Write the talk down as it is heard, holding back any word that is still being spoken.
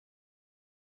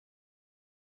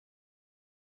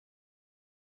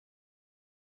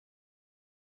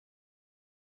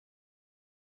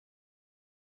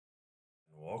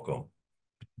Welcome.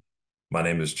 My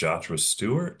name is Joshua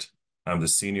Stewart. I'm the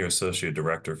Senior Associate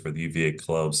Director for the UVA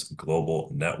Clubs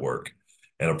Global Network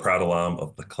and a proud alum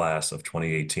of the class of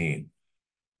 2018.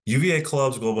 UVA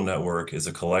Clubs Global Network is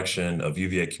a collection of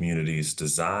UVA communities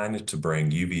designed to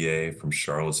bring UVA from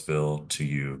Charlottesville to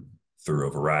you through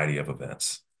a variety of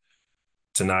events.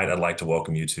 Tonight, I'd like to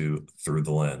welcome you to Through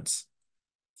the Lens.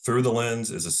 Through the Lens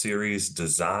is a series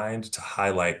designed to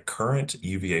highlight current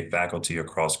UVA faculty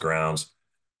across grounds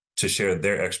to share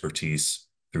their expertise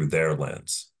through their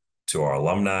lens to our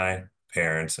alumni,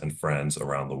 parents, and friends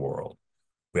around the world.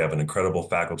 We have an incredible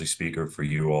faculty speaker for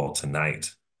you all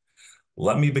tonight.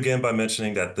 Let me begin by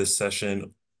mentioning that this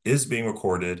session is being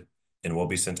recorded and will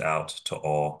be sent out to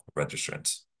all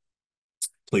registrants.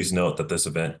 Please note that this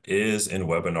event is in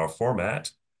webinar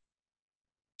format,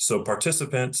 so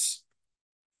participants,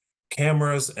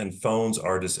 cameras and phones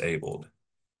are disabled.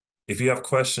 If you have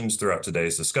questions throughout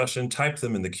today's discussion, type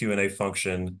them in the Q&A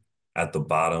function at the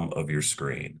bottom of your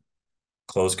screen.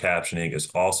 Closed captioning is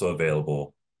also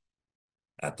available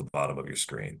at the bottom of your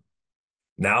screen.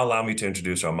 Now allow me to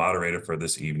introduce our moderator for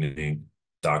this evening,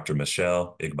 Dr.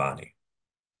 Michelle Igbani.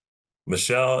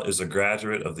 Michelle is a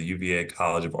graduate of the UVA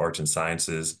College of Arts and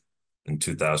Sciences in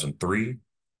 2003.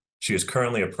 She is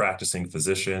currently a practicing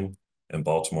physician in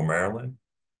Baltimore, Maryland,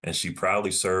 and she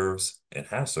proudly serves and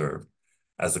has served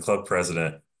as the club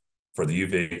president for the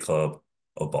UVA Club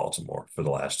of Baltimore for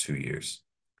the last 2 years.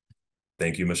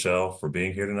 Thank you, Michelle, for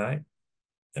being here tonight,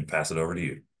 and pass it over to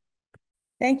you.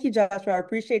 Thank you, Joshua. I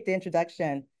appreciate the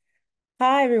introduction.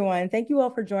 Hi, everyone. Thank you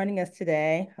all for joining us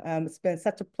today. It's been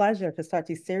such a pleasure to start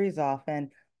these series off,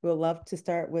 and we'll love to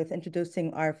start with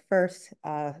introducing our first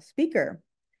speaker.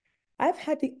 I've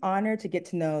had the honor to get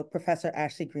to know Professor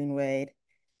Ashleigh Wade.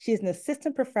 She is an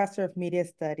assistant professor of media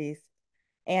studies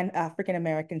and African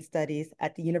American studies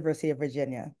at the University of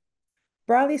Virginia.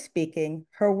 Broadly speaking,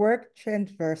 her work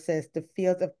traverses the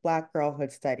fields of Black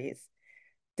girlhood studies,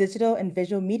 digital and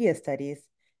visual media studies,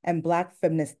 and Black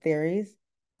feminist theories,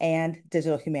 and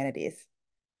digital humanities.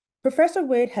 Professor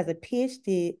Wade has a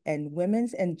PhD in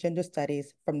Women's and Gender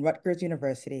Studies from Rutgers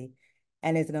University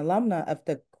and is an alumna of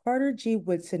the Carter G.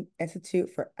 Woodson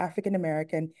Institute for African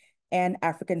American and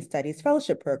African Studies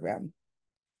Fellowship Program.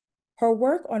 Her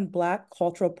work on Black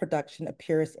cultural production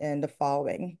appears in the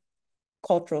following: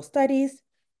 Cultural Studies,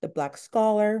 The Black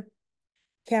Scholar,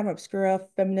 Camera Obscura,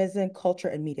 Feminism, Culture,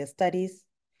 and Media Studies,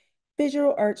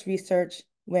 Visual Arts Research,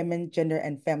 Women, Gender,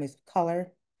 and Families of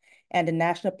Color, and the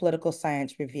National Political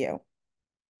Science Review.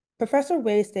 Professor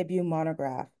Wade's debut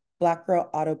monograph, Black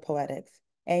Girl Autopoetics,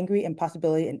 Angry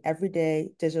Impossibility in Everyday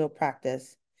Digital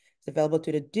Practice, is available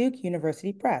through the Duke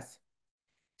University Press.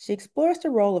 She explores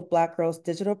the role of Black girls'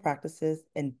 digital practices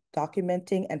in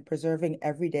documenting and preserving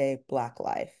everyday Black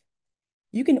life.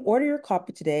 You can order your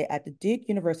copy today at the Duke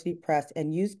University Press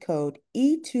and use code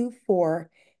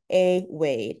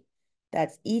E24AWADE.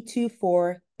 That's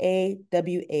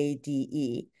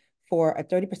E24AWADE for a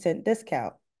 30%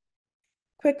 discount.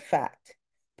 Quick fact,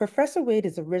 Professor Wade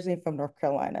is originally from North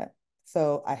Carolina,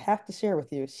 so I have to share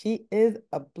with you, she is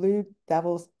a Blue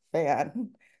Devils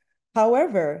fan.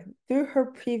 However, through her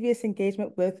previous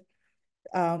engagement with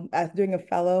as doing a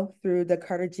fellow through the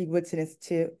Carter G. Woodson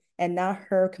Institute, and now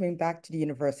her coming back to the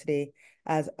university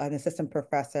as an assistant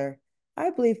professor,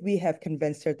 I believe we have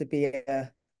convinced her to be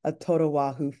a total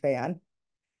Wahoo fan.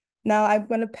 Now I'm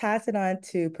going to pass it on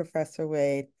to Professor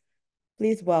Wade.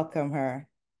 Please welcome her.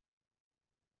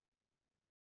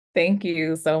 Thank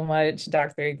you so much,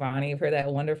 Dr. Igbani, for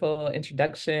that wonderful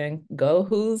introduction. Go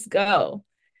Who's Go.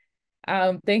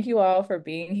 Thank you all for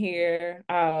being here.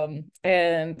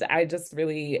 And I just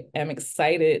really am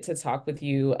excited to talk with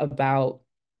you about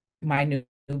my new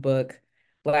book,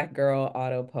 Black Girl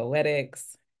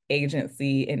Autopoetics,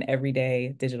 Agency in Everyday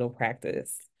Digital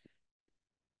Practice.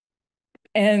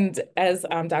 And as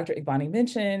Dr. Igbani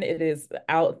mentioned, it is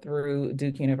out through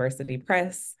Duke University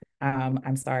Press.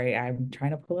 I'm sorry, I'm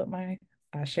trying to pull up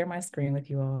share my screen with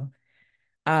you all.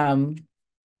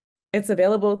 It's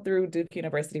available through Duke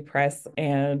University Press,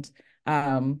 and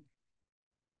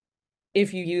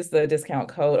if you use the discount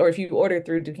code, or if you order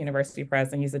through Duke University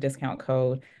Press and use the discount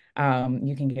code,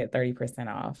 you can get 30%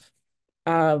 off.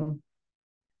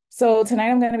 So tonight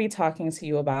I'm going to be talking to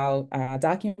you about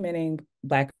documenting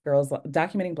Black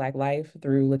life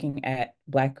through looking at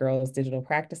Black girls' digital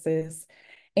practices.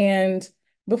 And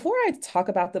before I talk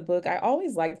about the book, I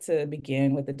always like to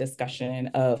begin with a discussion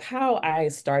of how I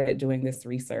started doing this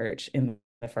research in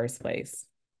the first place.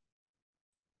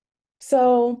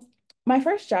 So my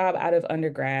first job out of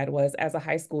undergrad was as a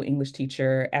high school English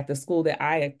teacher at the school that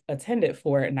I attended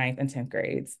for 9th and 10th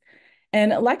grades.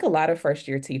 And like a lot of first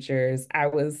year teachers, I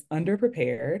was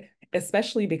underprepared,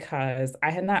 especially because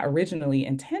I had not originally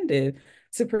intended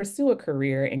to pursue a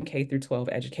career in K through 12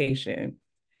 education.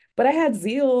 But I had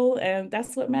zeal, and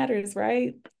that's what matters,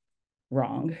 right?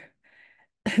 Wrong.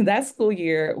 That school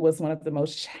year was one of the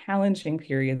most challenging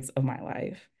periods of my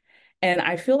life. And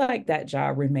I feel like that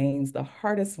job remains the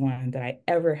hardest one that I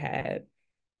ever had.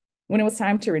 When it was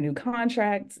time to renew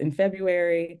contracts in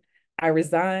February, I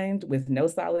resigned with no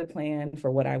solid plan for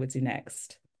what I would do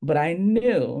next. But I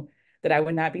knew that I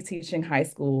would not be teaching high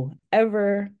school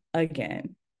ever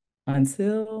again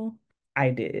until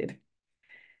I did.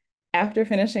 After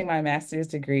finishing my master's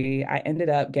degree, I ended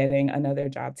up getting another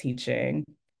job teaching.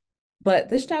 But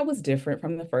this job was different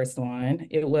from the first one.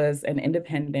 It was an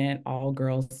independent, all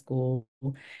girls school,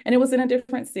 and it was in a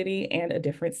different city and a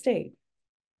different state.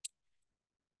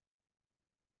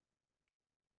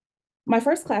 My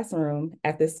first classroom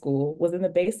at this school was in the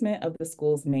basement of the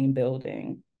school's main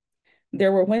building.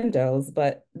 There were windows,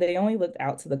 but they only looked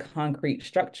out to the concrete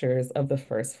structures of the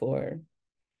first floor.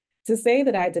 To say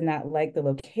that I did not like the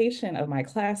location of my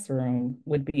classroom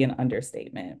would be an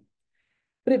understatement,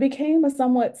 but it became a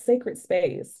somewhat sacred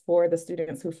space for the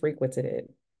students who frequented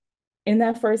it. In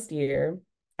that first year,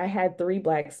 I had three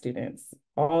Black students,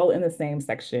 all in the same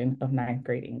section of ninth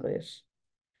grade English.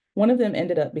 One of them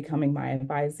ended up becoming my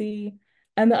advisee,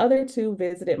 and the other two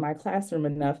visited my classroom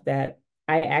enough that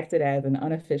I acted as an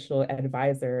unofficial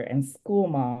advisor and school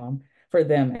mom for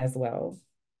them as well.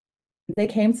 They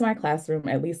came to my classroom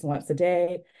at least once a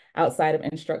day outside of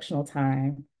instructional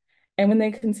time. And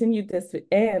they continued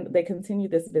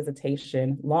this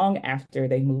visitation long after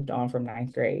they moved on from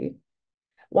ninth grade.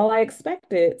 While I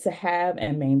expected to have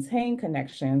and maintain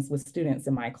connections with students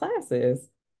in my classes,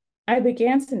 I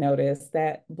began to notice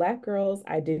that Black girls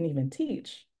I didn't even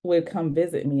teach would come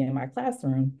visit me in my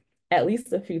classroom at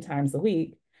least a few times a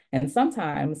week, and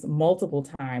sometimes multiple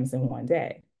times in one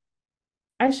day.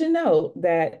 I should note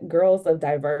that girls of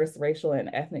diverse racial and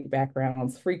ethnic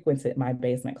backgrounds frequented my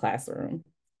basement classroom.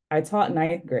 I taught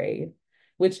ninth grade,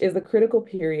 which is a critical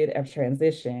period of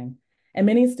transition, and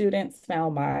many students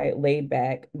found my laid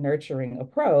back, nurturing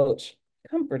approach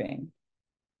comforting.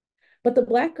 But the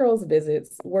Black girls'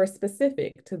 visits were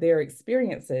specific to their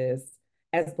experiences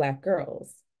as Black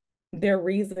girls. Their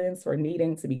reasons for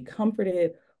needing to be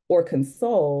comforted or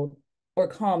consoled or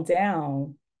calmed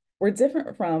down were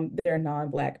different from their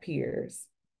non-Black peers.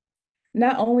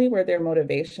 Not only were their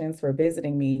motivations for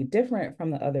visiting me different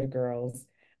from the other girls,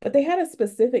 but they had a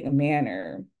specific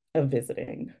manner of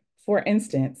visiting. For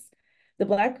instance, the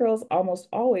Black girls almost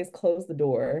always closed the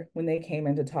door when they came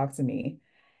in to talk to me,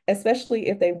 especially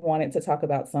if they wanted to talk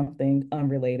about something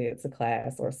unrelated to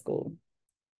class or school.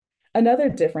 Another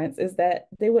difference is that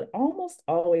they would almost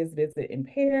always visit in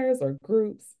pairs or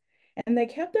groups, and they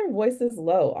kept their voices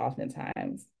low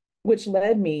oftentimes, which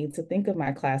led me to think of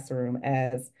my classroom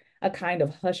as a kind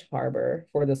of hush harbor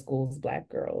for the school's Black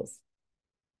girls.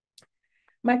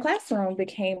 My classroom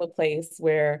became a place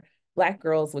where Black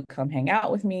girls would come hang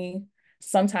out with me.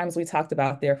 Sometimes we talked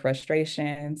about their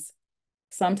frustrations.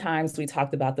 Sometimes we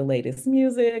talked about the latest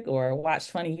music or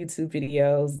watched funny YouTube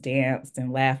videos, danced,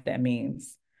 and laughed at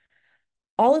memes.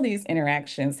 All of these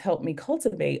interactions helped me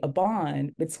cultivate a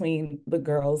bond between the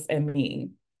girls and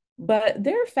me. But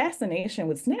their fascination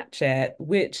with Snapchat,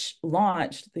 which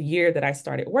launched the year that I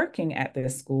started working at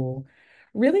this school,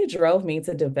 really drove me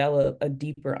to develop a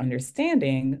deeper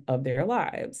understanding of their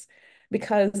lives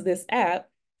because this app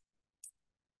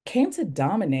came to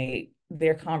dominate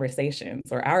their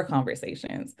conversations or our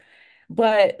conversations.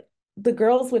 But the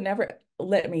girls would never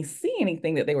let me see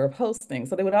anything that they were posting.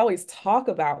 So they would always talk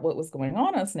about what was going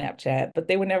on Snapchat, but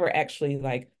they would never actually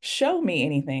like show me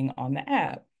anything on the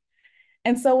app.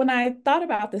 And so when I thought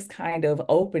about this kind of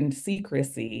open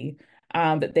secrecy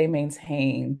that they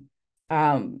maintain,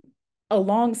 um,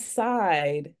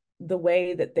 alongside the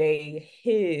way that they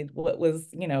hid what was,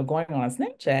 going on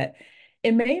Snapchat,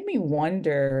 it made me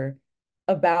wonder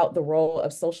about the role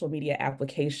of social media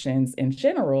applications in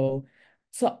general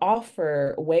to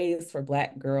offer ways for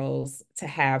Black girls to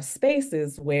have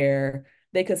spaces where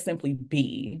they could simply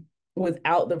be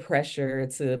without the pressure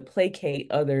to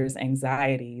placate others'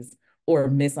 anxieties or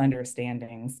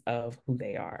misunderstandings of who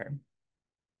they are.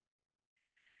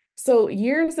 So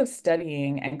years of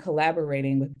studying and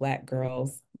collaborating with Black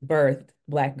girls birthed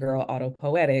Black Girl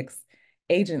Autopoetics,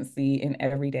 agency in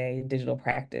everyday digital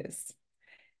practice.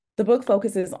 The book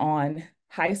focuses on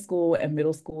high school and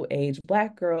middle school age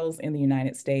Black girls in the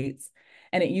United States,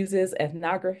 and it uses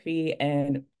ethnography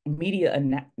and media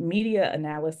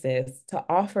analysis to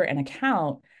offer an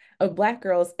account of Black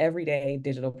girls' everyday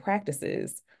digital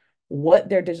practices, what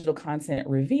their digital content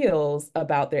reveals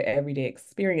about their everyday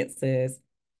experiences,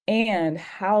 and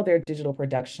how their digital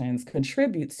productions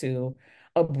contribute to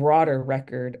a broader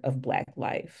record of Black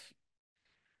life.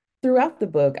 Throughout the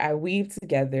book, I weave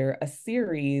together a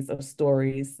series of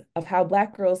stories of how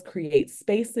Black girls create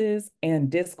spaces and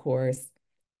discourse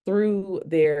through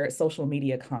their social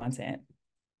media content.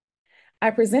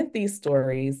 I present these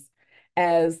stories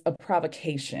as a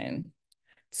provocation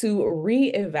to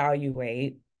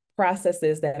reevaluate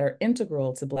processes that are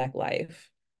integral to Black life,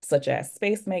 such as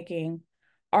space making,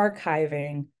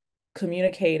 archiving,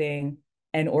 communicating,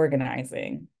 and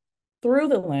organizing through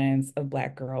the lens of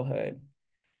Black girlhood.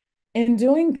 In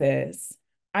doing this,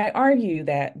 I argue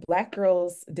that Black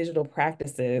girls' digital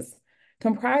practices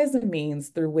comprise a means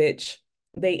through which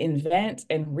they invent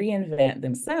and reinvent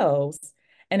themselves,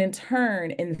 and in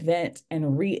turn, invent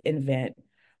and reinvent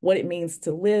what it means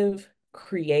to live,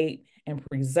 create, and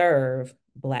preserve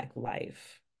Black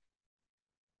life.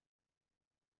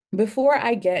 Before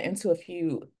I get into a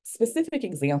few specific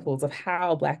examples of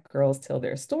how Black girls tell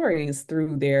their stories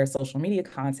through their social media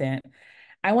content,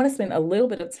 I want to spend a little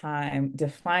bit of time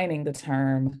defining the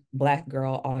term Black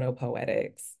girl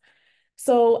autopoetics.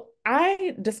 So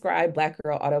I describe Black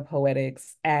girl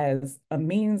autopoetics as a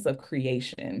means of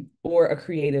creation or a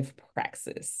creative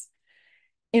praxis.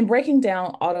 In breaking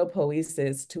down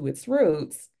autopoiesis to its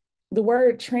roots, the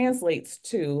word translates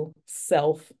to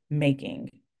self-making.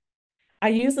 I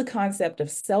use the concept of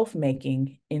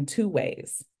self-making in two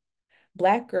ways.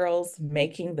 Black girls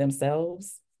making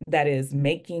themselves, that is,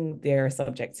 making their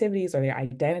subjectivities or their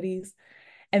identities,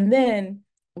 and then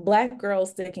Black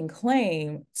girls taking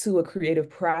claim to a creative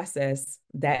process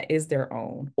that is their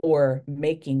own or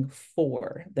making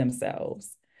for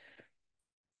themselves.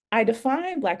 I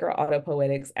define Black girl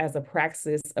autopoetics as a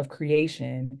praxis of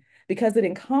creation because it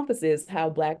encompasses how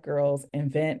Black girls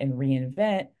invent and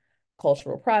reinvent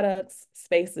cultural products,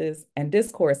 spaces, and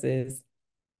discourses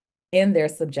in their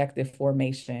subjective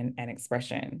formation and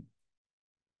expression.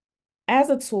 As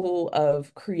a tool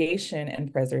of creation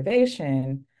and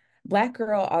preservation, Black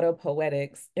girl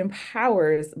autopoetics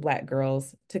empowers Black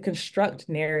girls to construct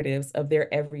narratives of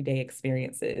their everyday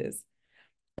experiences.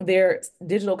 Their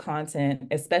digital content,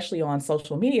 especially on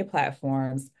social media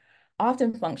platforms,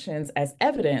 often functions as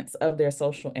evidence of their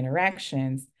social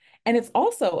interactions, and it's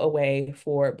also a way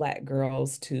for Black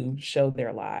girls to show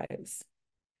their lives.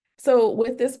 So,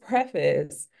 with this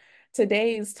preface,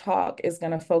 today's talk is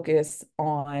going to focus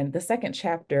on the second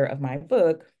chapter of my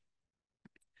book,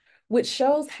 which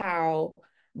shows how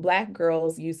Black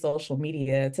girls use social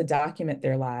media to document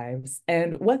their lives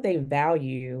and what they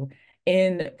value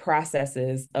in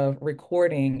processes of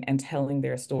recording and telling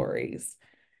their stories.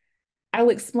 I'll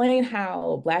explain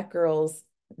how Black girls'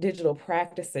 digital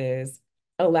practices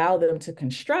allow them to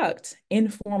construct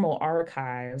informal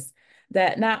archives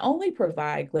that not only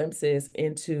provide glimpses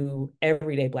into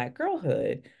everyday Black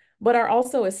girlhood, but are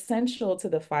also essential to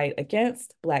the fight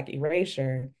against Black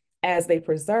erasure as they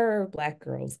preserve Black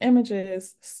girls'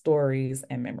 images, stories,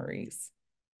 and memories.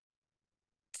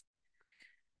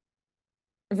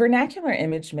 Vernacular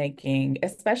image making,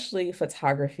 especially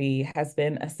photography, has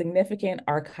been a significant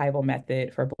archival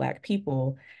method for Black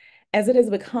people as it has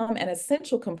become an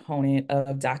essential component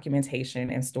of documentation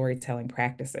and storytelling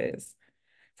practices.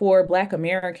 For Black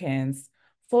Americans,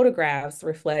 photographs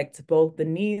reflect both the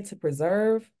need to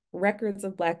preserve records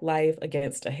of Black life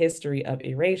against a history of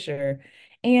erasure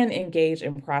and engage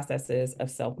in processes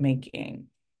of self-making.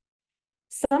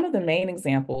 Some of the main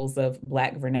examples of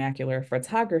Black vernacular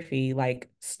photography, like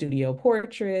studio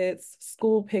portraits,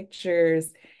 school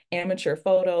pictures, amateur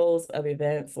photos of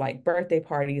events like birthday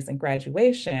parties and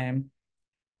graduation,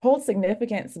 hold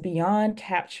significance beyond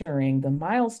capturing the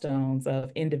milestones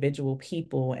of individual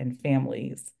people and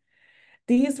families.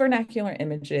 These vernacular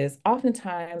images,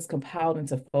 oftentimes compiled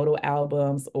into photo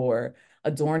albums or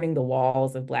adorning the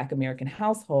walls of Black American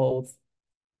households,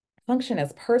 function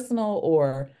as personal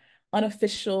or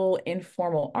unofficial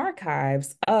informal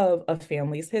archives of a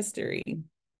family's history.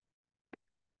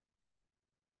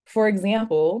 For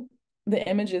example, the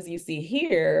images you see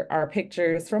here are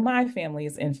pictures from my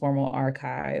family's informal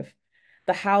archive.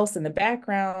 The house in the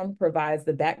background provides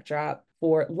the backdrop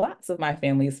for lots of my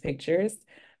family's pictures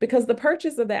because the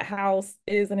purchase of that house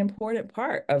is an important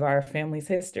part of our family's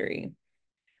history.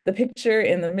 The picture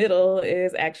in the middle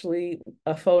is actually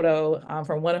a photo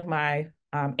from one of my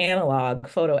analog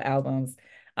photo albums,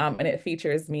 and it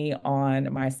features me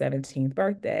on my 17th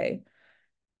birthday.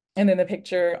 And then the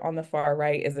picture on the far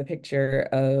right is a picture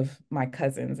of my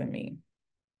cousins and me.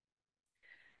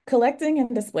 Collecting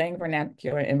and displaying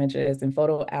vernacular images in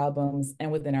photo albums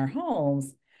and within our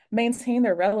homes maintain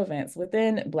their relevance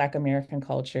within Black American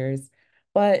cultures,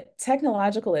 but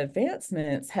technological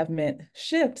advancements have meant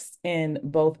shifts in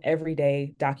both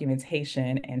everyday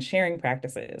documentation and sharing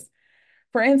practices.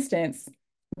 For instance,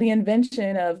 the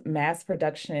invention and mass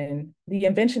production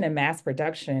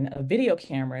of video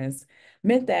cameras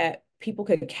meant that people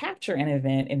could capture an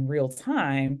event in real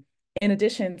time, in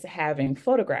addition to having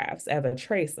photographs as a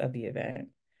trace of the event.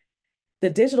 The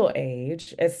digital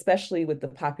age, especially with the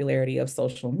popularity of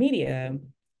social media,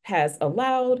 has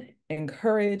allowed,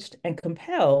 encouraged, and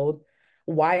compelled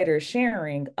wider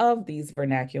sharing of these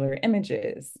vernacular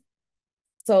images.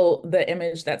 So the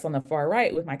image that's on the far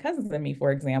right with my cousins and me,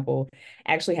 for example,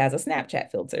 actually has a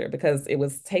Snapchat filter because it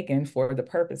was taken for the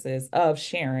purposes of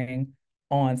sharing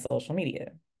on social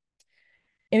media.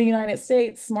 In the United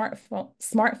States,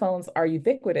 smartphones are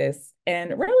ubiquitous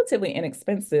and relatively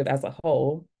inexpensive as a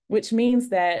whole, which means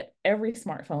that every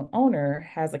smartphone owner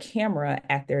has a camera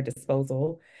at their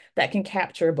disposal that can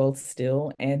capture both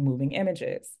still and moving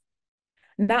images.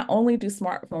 Not only do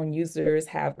smartphone users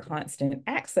have constant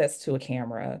access to a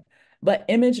camera, but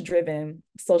image-driven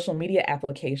social media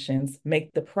applications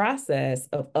make the process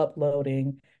of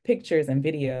uploading pictures and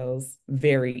videos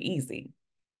very easy.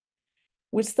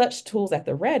 With such tools at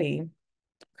the ready,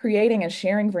 creating and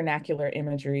sharing vernacular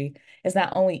imagery is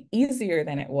not only easier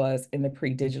than it was in the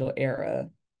pre-digital era,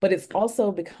 but it's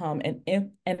also become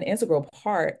an integral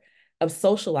part of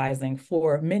socializing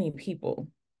for many people.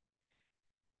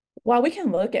 While we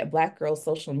can look at Black girls'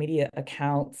 social media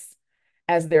accounts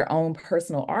as their own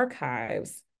personal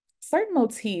archives, certain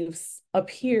motifs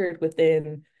appeared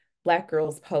within Black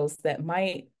girls' posts that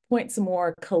might point to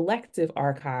more collective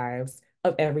archives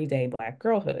of everyday Black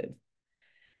girlhood.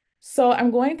 So I'm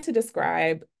going to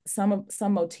describe some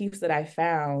motifs that I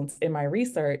found in my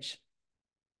research.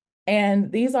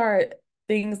 And these are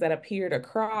things that appeared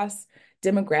across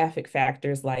demographic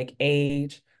factors like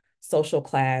age, social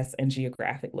class, and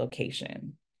geographic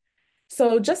location.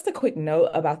 So just a quick note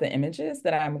about the images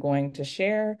that I'm going to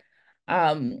share.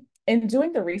 In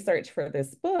doing the research for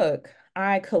this book,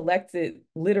 I collected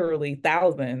literally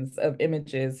thousands of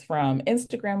images from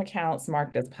Instagram accounts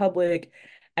marked as public,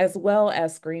 as well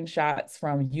as screenshots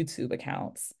from YouTube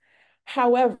accounts.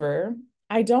 However,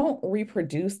 I don't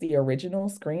reproduce the original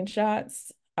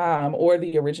screenshots or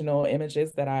the original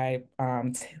images that I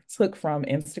took from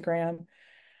Instagram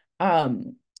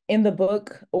in the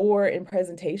book or in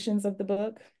presentations of the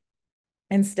book.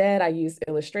 Instead, I used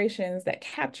illustrations that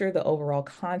capture the overall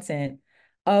content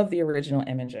of the original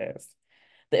images.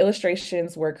 The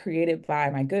illustrations were created by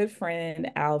my good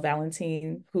friend, Al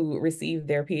Valentine, who received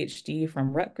their PhD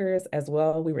from Rutgers as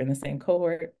well. We were in the same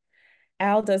cohort.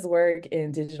 Al does work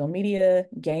in digital media,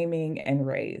 gaming, and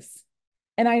race.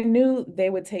 And I knew they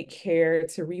would take care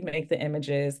to remake the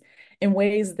images in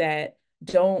ways that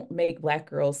don't make Black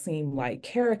girls seem like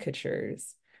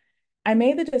caricatures. I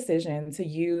made the decision to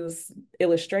use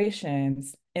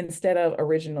illustrations instead of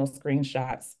original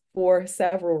screenshots for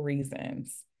several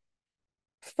reasons.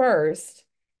 First,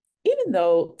 even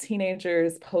though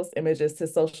teenagers post images to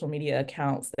social media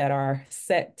accounts that are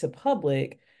set to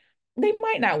public, they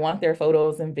might not want their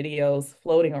photos and videos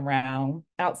floating around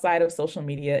outside of social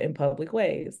media in public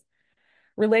ways.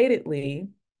 Relatedly,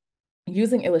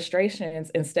 using illustrations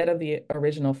instead of the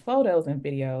original photos and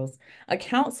videos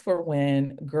accounts for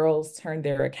when girls turn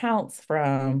their accounts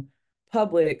from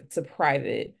public to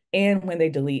private and when they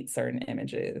delete certain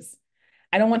images.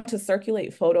 I don't want to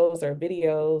circulate photos or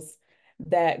videos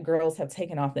that girls have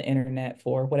taken off the internet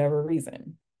for whatever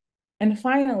reason. And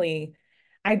finally,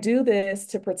 I do this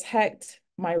to protect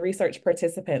my research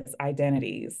participants'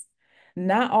 identities.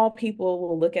 Not all people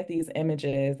will look at these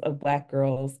images of Black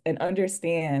girls and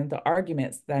understand the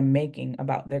arguments that I'm making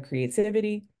about their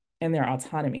creativity and their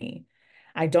autonomy.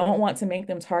 I don't want to make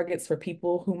them targets for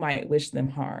people who might wish them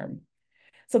harm.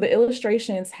 So the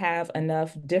illustrations have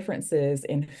enough differences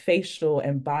in facial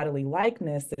and bodily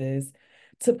likenesses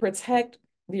to protect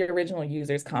the original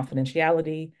user's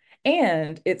confidentiality.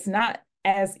 And it's not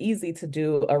as easy to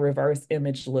do a reverse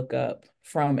image lookup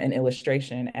from an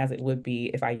illustration as it would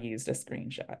be if I used a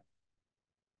screenshot.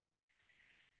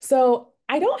 So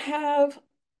I don't have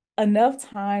enough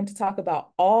time to talk about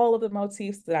all of the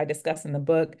motifs that I discuss in the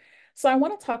book. So I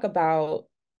want to talk about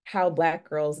how Black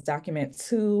girls document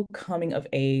two coming of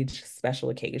age special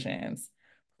occasions,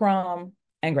 prom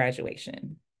and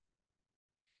graduation.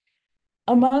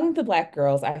 Among the Black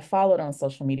girls I followed on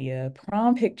social media,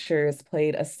 prom pictures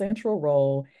played a central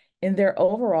role in their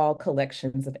overall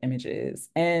collections of images.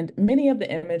 And many of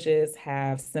the images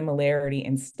have similarity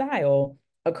in style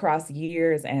across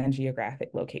years and geographic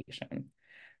location.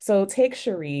 So take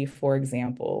Cherie, for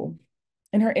example.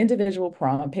 In her individual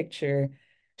prom picture,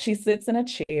 she sits in a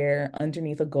chair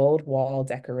underneath a gold wall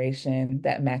decoration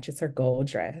that matches her gold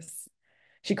dress.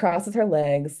 She crosses her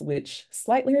legs, which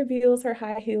slightly reveals her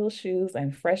high heel shoes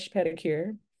and fresh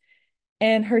pedicure.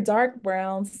 And her dark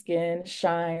brown skin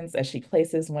shines as she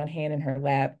places one hand in her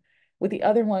lap with the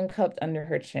other one cupped under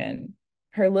her chin.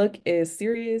 Her look is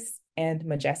serious and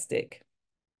majestic.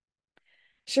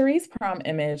 Cherie's prom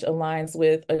image aligns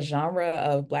with a genre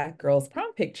of Black girls'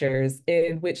 prom pictures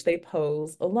in which they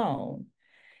pose alone.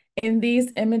 In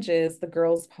these images, the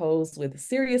girls pose with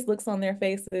serious looks on their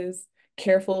faces,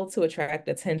 careful to attract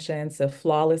attention to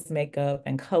flawless makeup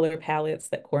and color palettes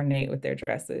that coordinate with their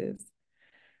dresses.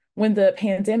 When the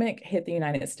pandemic hit the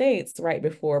United States right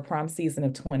before prom season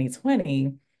of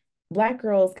 2020, Black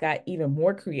girls got even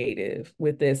more creative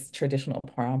with this traditional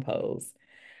prom pose.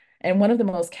 And one of the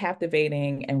most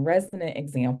captivating and resonant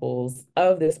examples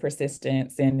of this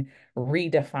persistence in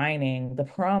redefining the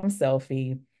prom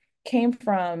selfie came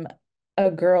from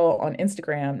a girl on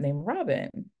Instagram named Robin.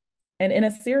 And in a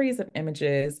series of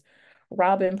images,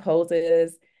 Robin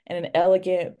poses in an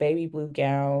elegant baby blue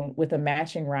gown with a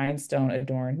matching rhinestone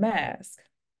adorned mask.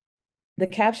 The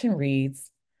caption reads,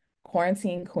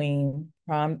 Quarantine Queen,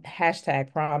 prom,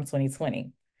 hashtag prom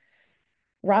 2020.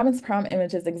 Robin's prom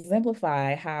images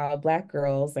exemplify how Black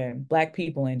girls and Black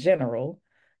people in general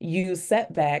use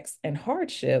setbacks and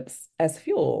hardships as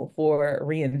fuel for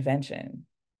reinvention.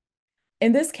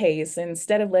 In this case,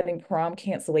 instead of letting prom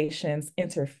cancellations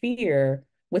interfere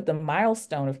with the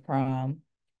milestone of prom,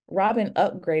 Robin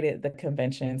upgraded the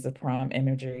conventions of prom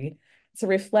imagery to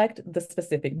reflect the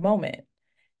specific moment.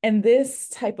 And this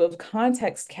type of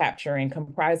context capturing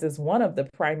comprises one of the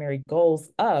primary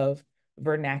goals of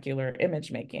vernacular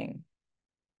image making.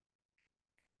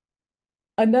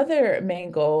 Another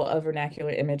main goal of vernacular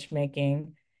image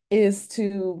making is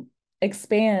to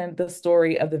expand the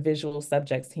story of the visual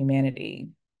subject's humanity.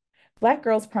 Black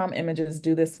girls' prom images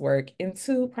do this work in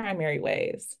two primary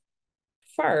ways.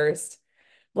 First,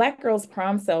 Black girls'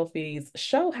 prom selfies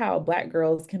show how Black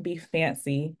girls can be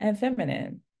fancy and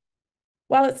feminine.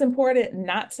 While it's important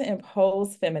not to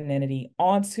impose femininity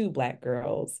onto Black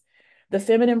girls, the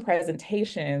feminine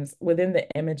presentations within the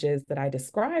images that I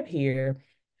describe here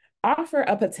offer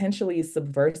a potentially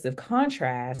subversive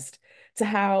contrast to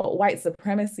how white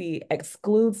supremacy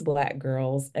excludes Black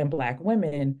girls and Black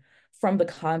women from the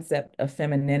concept of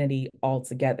femininity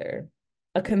altogether,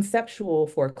 a conceptual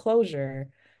foreclosure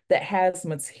that has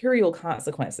material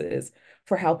consequences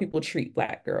for how people treat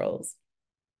Black girls.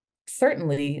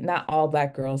 Certainly, not all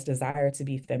Black girls desire to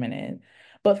be feminine,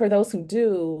 but for those who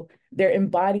do, their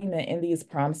embodiment in these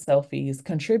prom selfies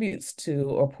contributes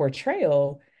to a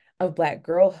portrayal of Black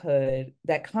girlhood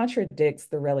that contradicts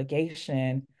the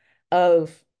relegation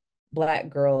of Black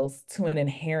girls to an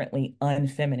inherently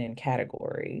unfeminine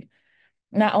category.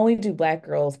 Not only do Black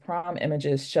girls' prom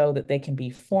images show that they can be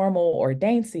formal or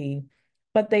dainty,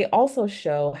 but they also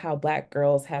show how Black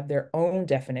girls have their own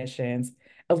definitions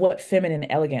of what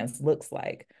feminine elegance looks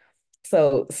like.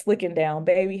 So, slicking down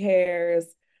baby hairs,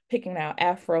 picking out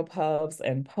afro puffs,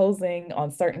 and posing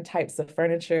on certain types of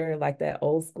furniture, like that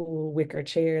old school wicker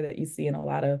chair that you see in a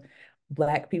lot of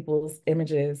Black people's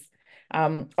images,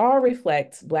 all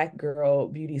reflect Black girl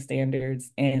beauty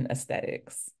standards and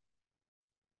aesthetics.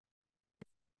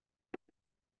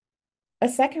 A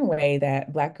second way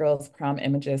that Black girls' prom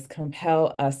images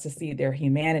compel us to see their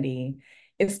humanity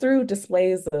is through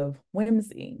displays of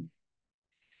whimsy.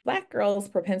 Black girls'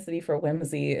 propensity for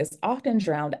whimsy is often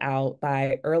drowned out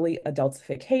by early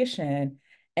adultification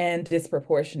and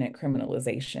disproportionate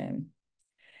criminalization.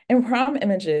 In prom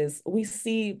images, we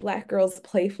see Black girls'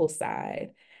 playful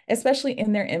side, especially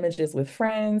in their images with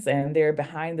friends and their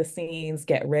behind the scenes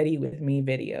get ready with me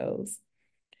videos.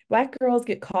 Black girls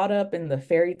get caught up in the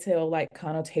fairy tale-like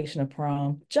connotation of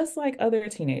prom, just like other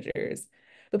teenagers.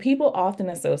 But people often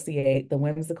associate the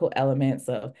whimsical elements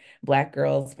of Black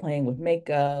girls playing with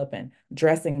makeup and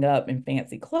dressing up in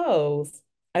fancy clothes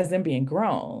as them being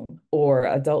grown or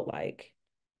adult-like.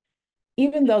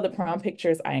 Even though the prom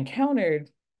pictures I encountered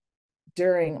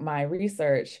during my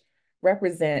research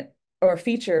represent or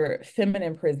feature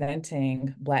feminine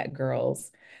presenting Black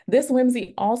girls, this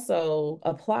whimsy also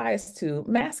applies to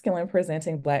masculine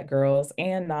presenting Black girls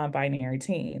and non-binary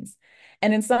teens.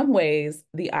 And in some ways,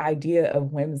 the idea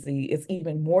of whimsy is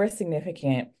even more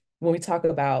significant when we talk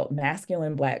about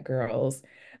masculine Black girls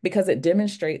because it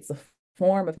demonstrates a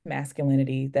form of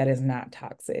masculinity that is not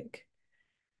toxic.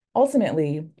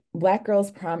 Ultimately, Black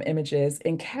girls' prom images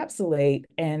encapsulate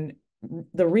and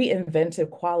the reinventive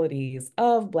qualities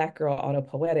of Black girl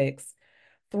autopoetics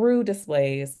through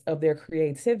displays of their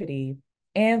creativity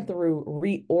and through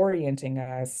reorienting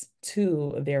us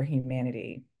to their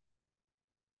humanity.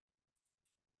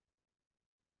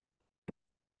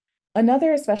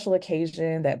 Another special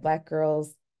occasion that Black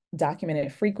girls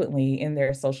documented frequently in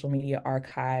their social media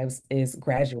archives is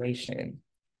graduation.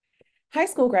 High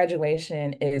school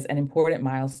graduation is an important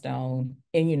milestone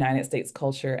in United States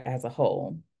culture as a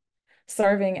whole,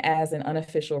 serving as an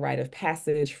unofficial rite of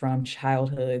passage from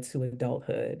childhood to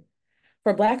adulthood.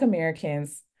 For Black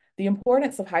Americans, the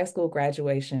importance of high school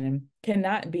graduation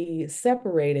cannot be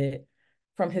separated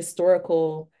from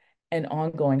historical and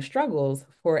ongoing struggles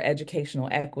for educational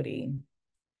equity.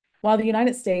 While the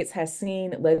United States has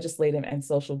seen legislative and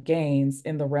social gains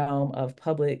in the realm of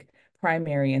public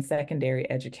primary and secondary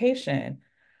education,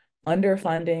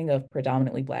 underfunding of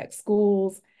predominantly Black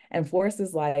schools and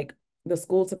forces like the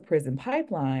school to prison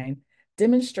pipeline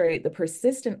demonstrate the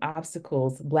persistent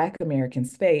obstacles Black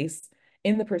Americans face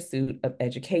in the pursuit of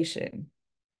education.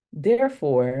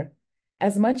 Therefore,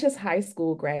 as much as high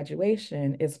school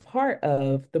graduation is part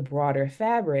of the broader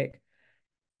fabric,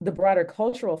 the broader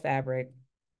cultural fabric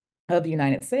of the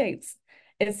United States,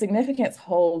 its significance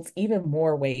holds even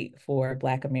more weight for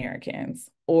Black Americans,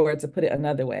 or to put it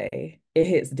another way, it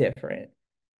hits different.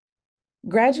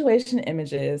 Graduation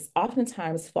images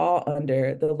oftentimes fall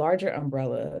under the larger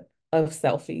umbrella of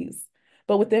selfies,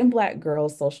 but within Black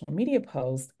girls' social media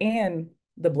posts and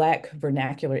the Black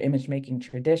vernacular image making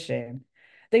tradition,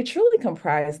 they truly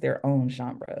comprise their own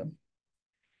genre.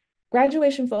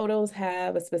 Graduation photos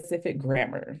have a specific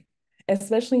grammar,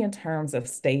 especially in terms of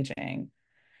staging.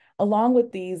 Along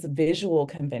with these visual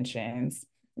conventions,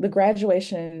 the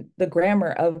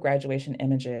grammar of graduation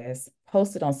images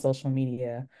posted on social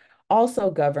media also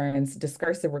governs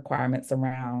discursive requirements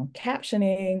around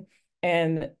captioning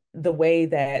and the way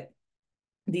that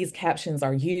these captions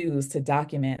are used to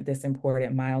document this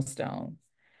important milestone.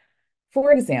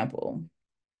 For example,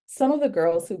 some of the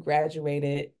girls who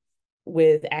graduated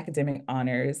with academic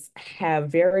honors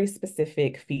have very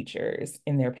specific features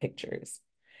in their pictures.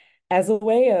 As a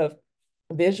way of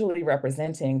visually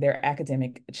representing their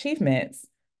academic achievements,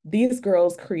 these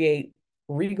girls create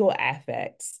regal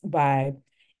affects by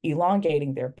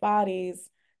elongating their bodies,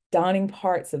 donning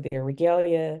parts of their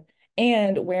regalia,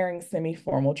 and wearing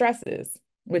semi-formal dresses,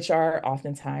 which are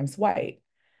oftentimes white.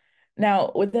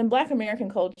 Now, within Black American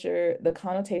culture, the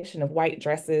connotation of white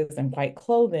dresses and white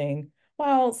clothing,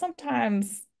 while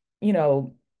sometimes, you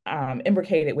know,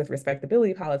 imbricated with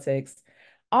respectability politics,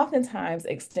 oftentimes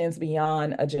extends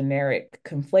beyond a generic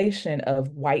conflation of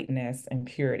whiteness and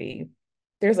purity.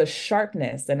 There's a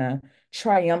sharpness and a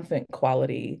triumphant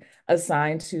quality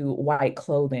assigned to white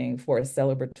clothing for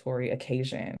celebratory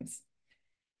occasions.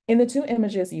 In the two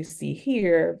images you see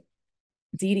here,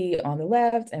 Didi on the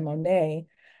left and Monet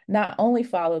not only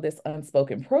follow this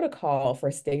unspoken protocol for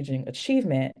staging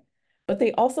achievement, but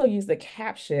they also use the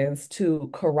captions to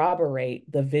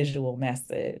corroborate the visual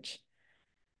message.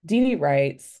 Didi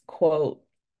writes, quote,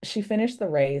 "She finished the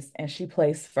race and she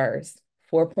placed first,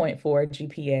 4.4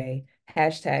 GPA,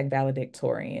 hashtag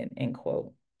valedictorian," end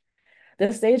quote.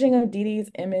 The staging of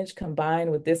Didi's image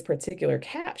combined with this particular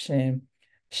caption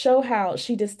show how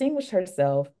she distinguished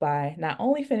herself by not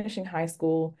only finishing high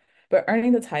school, but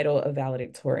earning the title of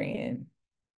valedictorian.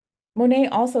 Monet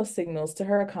also signals to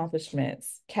her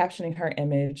accomplishments, captioning her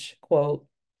image, quote,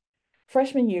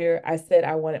 "Freshman year, I said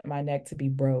I wanted my neck to be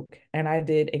broke, and I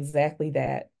did exactly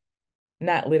that.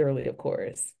 Not literally, of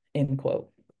course," end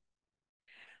quote.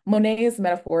 Monet's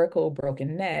metaphorical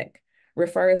broken neck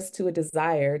refers to a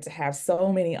desire to have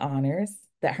so many honors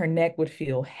that her neck would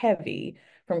feel heavy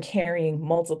from carrying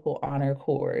multiple honor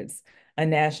cords, a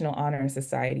National Honor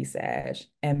Society sash,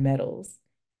 and medals.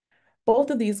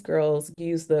 Both of these girls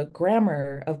use the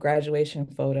grammar of graduation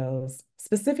photos,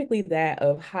 specifically that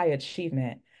of high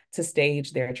achievement, to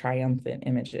stage their triumphant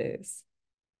images.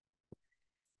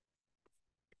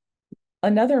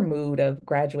 Another mood of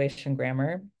graduation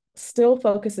grammar still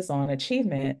focuses on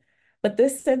achievement, but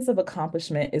this sense of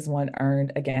accomplishment is one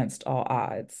earned against all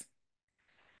odds.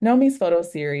 Nomi's photo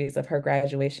series of her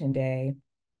graduation day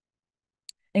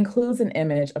includes an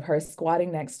image of her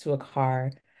squatting next to a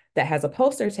car that has a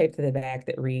poster taped to the back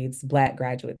that reads, "Black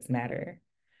Graduates Matter."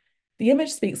 The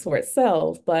image speaks for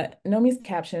itself, but Nomi's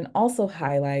caption also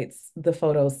highlights the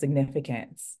photo's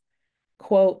significance.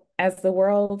 Quote, "As the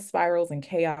world spirals in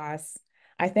chaos,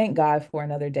 I thank God for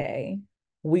another day.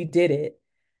 We did it,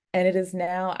 and it is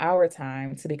now our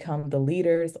time to become the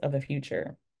leaders of the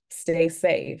future. Stay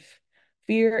safe.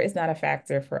 Fear is not a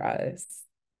factor for us.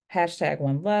 Hashtag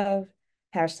One Love,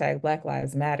 hashtag Black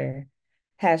Lives Matter,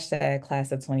 hashtag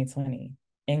Class of 2020,"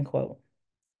 end quote.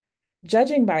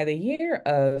 Judging by the year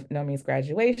of Nomi's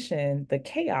graduation, the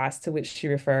chaos to which she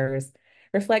refers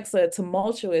reflects a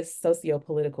tumultuous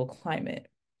socio-political climate.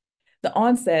 The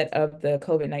onset of the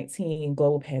COVID-19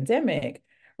 global pandemic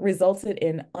resulted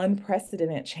in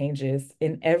unprecedented changes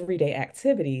in everyday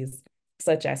activities,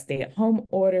 such as stay-at-home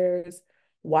orders,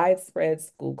 widespread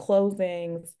school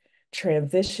closings,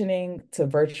 transitioning to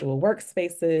virtual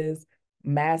workspaces,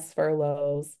 mass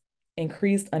furloughs,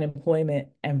 increased unemployment,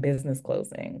 and business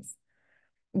closings.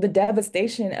 The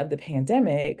devastation of the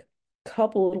pandemic,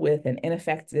 coupled with an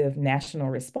ineffective national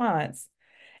response,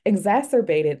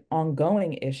 exacerbated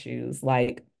ongoing issues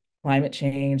like climate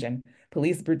change and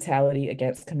police brutality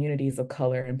against communities of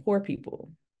color and poor people.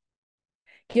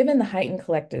 Given the heightened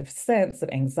collective sense of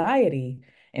anxiety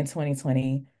in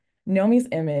 2020, Nomi's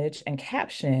image and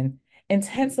caption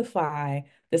intensify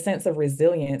the sense of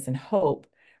resilience and hope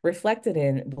reflected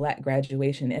in Black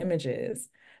graduation images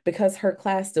because her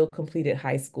class still completed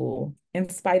high school in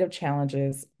spite of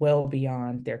challenges well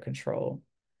beyond their control.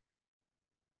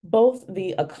 Both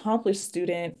the accomplished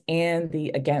student and the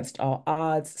against all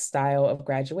odds style of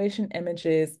graduation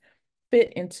images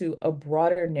fit into a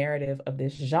broader narrative of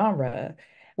this genre,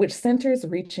 which centers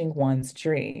reaching one's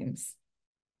dreams.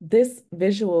 This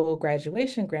visual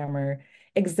graduation grammar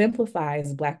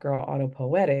exemplifies Black girl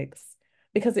autopoetics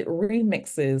because it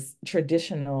remixes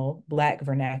traditional Black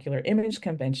vernacular image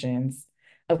conventions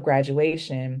of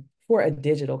graduation for a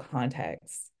digital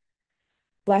context.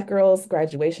 Black girls'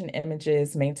 graduation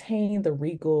images maintain the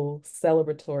regal,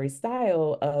 celebratory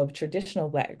style of traditional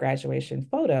Black graduation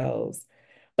photos,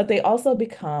 but they also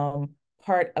become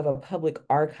part of a public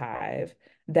archive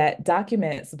that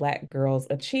documents Black girls'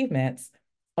 achievements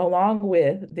along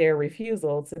with their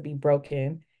refusal to be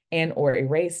broken and or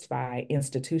erased by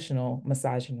institutional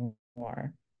misogyny.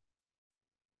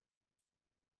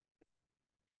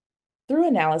 Through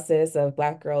analysis of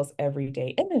Black girls' everyday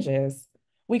images,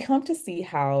 we come to see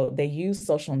how they use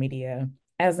social media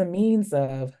as a means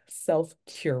of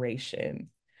self-curation,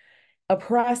 a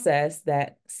process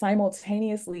that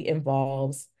simultaneously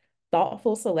involves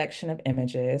thoughtful selection of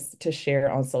images to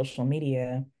share on social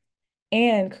media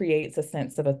and creates a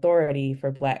sense of authority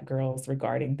for Black girls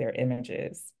regarding their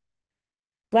images.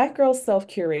 Black girls'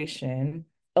 self-curation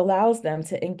allows them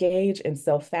to engage in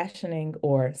self-fashioning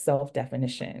or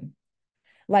self-definition.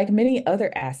 Like many other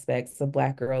aspects of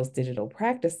Black girls' digital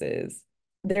practices,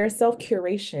 their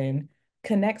self-curation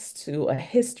connects to a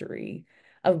history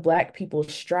of Black people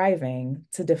striving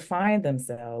to define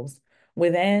themselves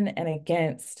within and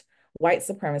against white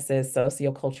supremacist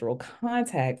sociocultural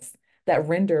contexts that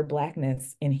render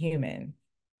Blackness inhuman.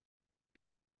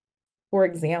 For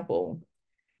example,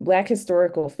 Black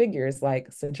historical figures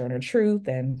like Sojourner Truth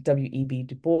and W.E.B.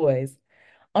 Du Bois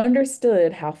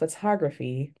understood how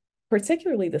photography,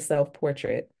 particularly the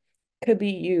self-portrait, could be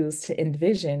used to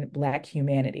envision Black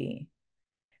humanity.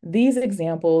 These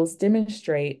examples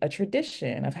demonstrate a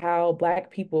tradition of how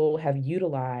Black people have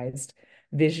utilized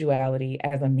visuality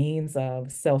as a means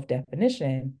of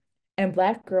self-definition, and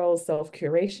Black girls'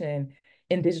 self-curation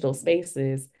in digital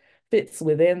spaces fits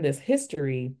within this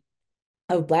history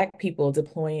of Black people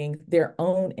deploying their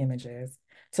own images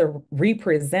to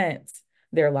represent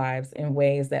their lives in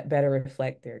ways that better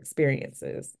reflect their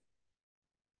experiences.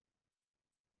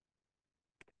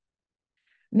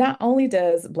 Not only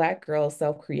does Black girls'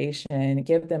 self-creation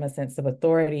give them a sense of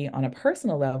authority on a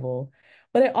personal level,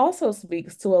 but it also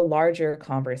speaks to a larger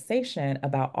conversation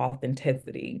about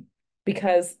authenticity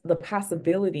because the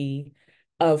possibility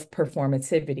of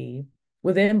performativity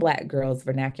within Black girls'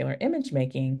 vernacular image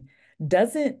making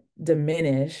doesn't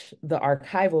diminish the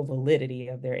archival validity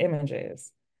of their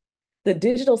images. The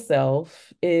digital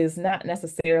self is not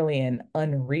necessarily an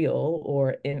unreal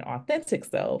or inauthentic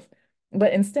self,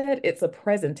 but instead it's a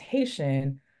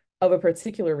presentation of a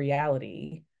particular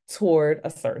reality toward a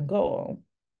certain goal.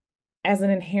 As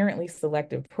an inherently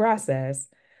selective process,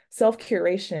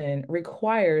 self-curation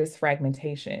requires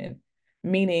fragmentation,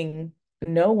 meaning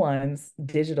no one's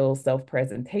digital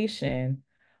self-presentation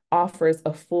offers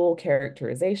a full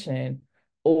characterization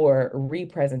or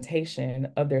representation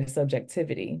of their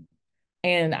subjectivity.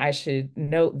 And I should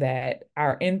note that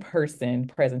our in-person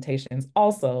presentations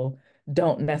also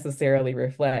don't necessarily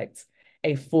reflect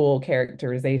a full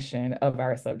characterization of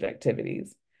our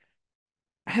subjectivities.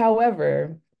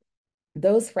 However,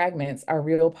 those fragments are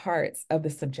real parts of the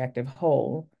subjective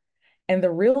whole, and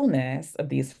the realness of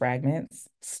these fragments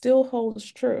still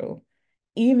holds true,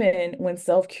 even when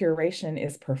self-curation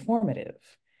is performative,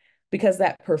 because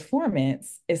that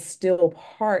performance is still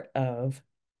part of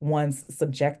one's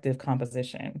subjective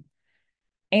composition.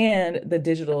 and the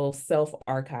digital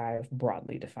self-archive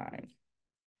broadly defined.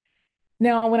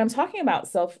 Now, when I'm talking about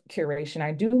self-curation,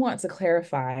 I do want to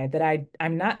clarify that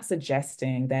I'm not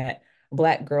suggesting that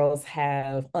Black girls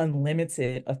have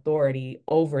unlimited authority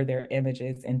over their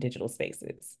images in digital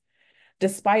spaces.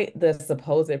 Despite the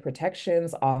supposed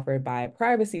protections offered by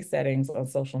privacy settings on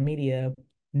social media,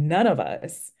 none of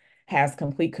us has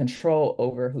complete control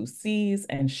over who sees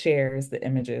and shares the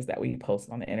images that we post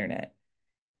on the internet.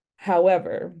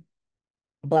 However,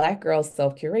 Black girls'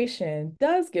 self-curation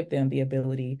does give them the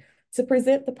ability to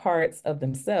present the parts of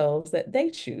themselves that they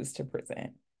choose to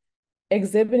present.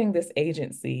 Exhibiting this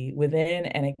agency within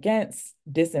and against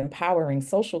disempowering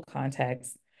social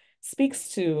contexts speaks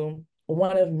to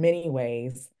one of many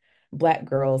ways Black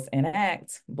girls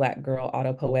enact Black girl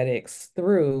autopoetics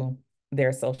through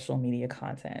their social media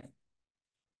content.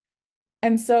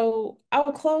 And so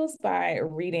I'll close by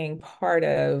reading part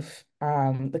of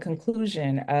the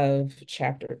conclusion of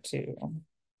chapter 2.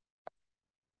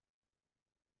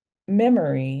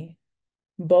 Memory,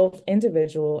 both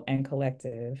individual and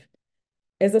collective,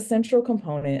 is a central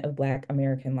component of Black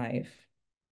American life.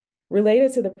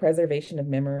 Related to the preservation of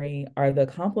memory are the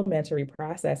complementary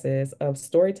processes of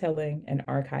storytelling and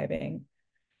archiving.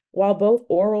 While both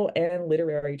oral and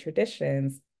literary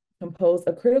traditions compose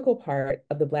a critical part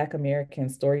of the Black American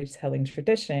storytelling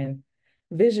tradition,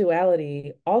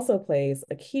 visuality also plays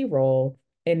a key role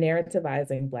in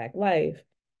narrativizing Black life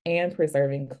and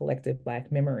preserving collective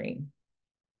Black memory.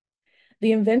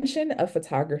 The invention of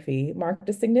photography marked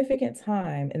a significant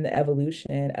time in the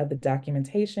evolution of the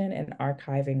documentation and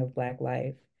archiving of Black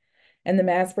life, and the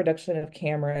mass production of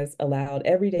cameras allowed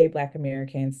everyday Black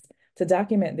Americans to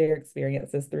document their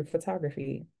experiences through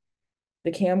photography.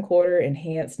 The camcorder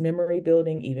enhanced memory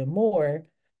building even more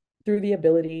through the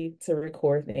ability to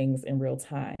record things in real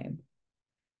time.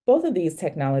 Both of these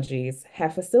technologies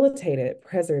have facilitated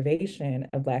preservation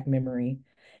of Black memory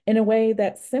in a way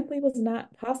that simply was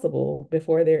not possible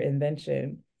before their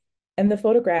invention. And the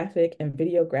photographic and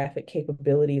videographic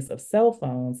capabilities of cell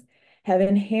phones have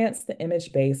enhanced the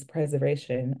image-based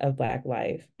preservation of Black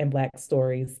life and Black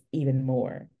stories even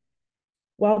more.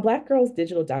 While Black girls'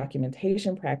 digital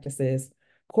documentation practices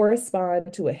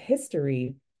correspond to a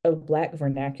history of Black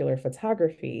vernacular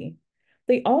photography,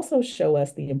 they also show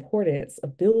us the importance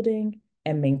of building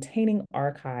and maintaining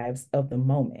archives of the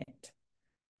moment.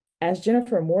 As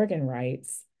Jennifer Morgan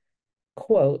writes,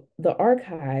 quote, "The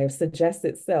archive suggests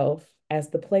itself as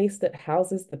the place that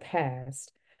houses the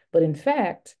past, but in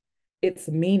fact, its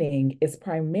meaning is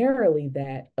primarily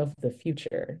that of the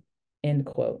future," end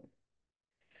quote.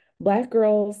 Black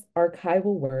girls'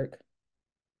 archival work,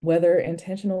 whether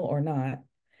intentional or not,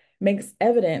 makes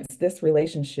evidence this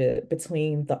relationship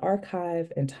between the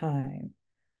archive and time.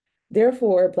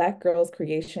 Therefore, Black girls'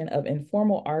 creation of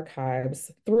informal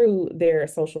archives through their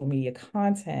social media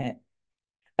content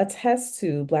attests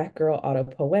to Black girl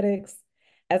autopoetics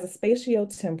as a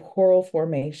spatiotemporal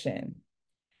formation.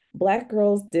 Black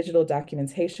girls' digital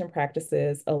documentation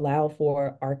practices allow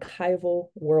for archival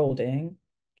worlding,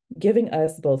 giving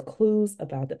us both clues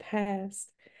about the past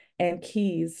and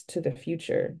keys to the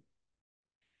future.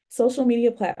 Social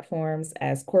media platforms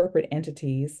as corporate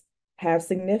entities have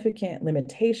significant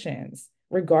limitations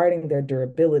regarding their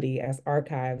durability as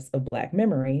archives of Black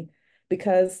memory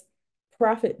because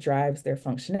profit drives their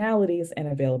functionalities and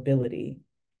availability.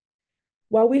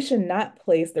 While we should not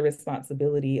place the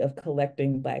responsibility of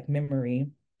collecting Black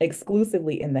memory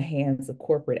exclusively in the hands of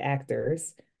corporate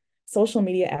actors, social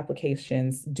media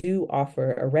applications do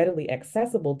offer a readily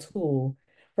accessible tool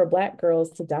for Black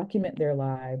girls to document their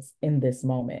lives in this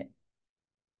moment.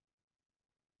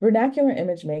 Vernacular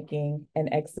image making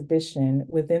and exhibition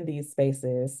within these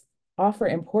spaces offer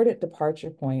important departure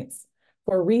points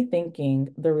for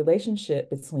rethinking the relationship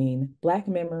between Black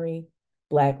memory,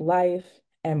 Black life,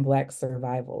 and Black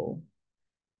survival.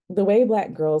 The way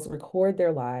Black girls record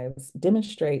their lives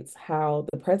demonstrates how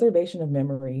the preservation of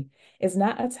memory is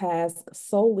not a task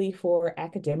solely for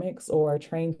academics or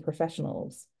trained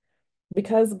professionals.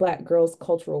 Because Black girls'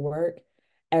 cultural work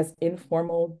as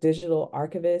informal digital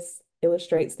archivists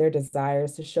illustrates their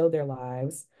desires to show their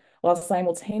lives while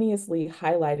simultaneously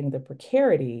highlighting the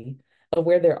precarity of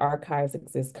where their archives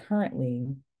exist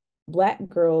currently, Black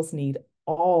girls need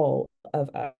all of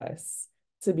us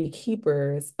to be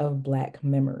keepers of Black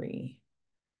memory.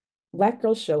 Black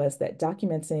girls show us that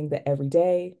documenting the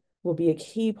everyday will be a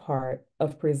key part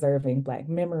of preserving Black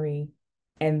memory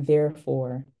and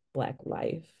therefore Black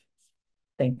life.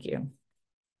 Thank you.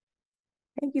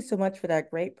 Thank you so much for that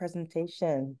great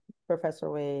presentation, Professor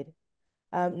Wade.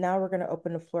 Now we're going to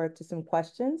open the floor to some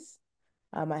questions.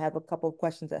 I have a couple of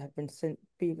questions that have been sent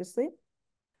previously.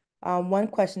 One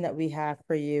question that we have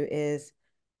for you is,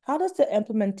 how does the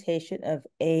implementation of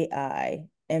AI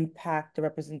impact the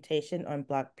representation on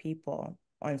Black people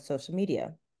on social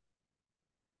media?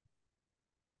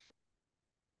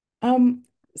 Um,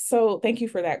 so thank you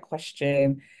for that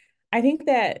question. I think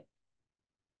that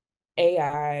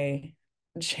AI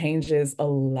changes a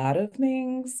lot of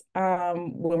things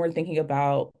when we're thinking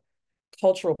about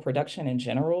cultural production in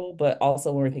general, but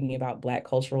also when we're thinking about Black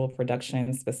cultural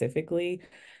production specifically.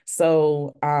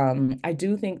 So I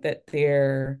do think that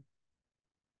there's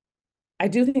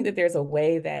a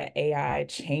way that AI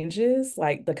changes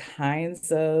like the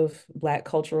kinds of Black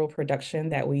cultural production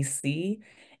that we see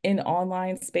in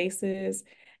online spaces.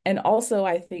 And also,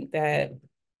 I think that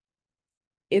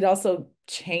it also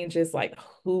changes like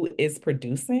who is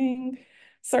producing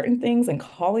certain things and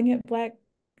calling it Black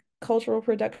cultural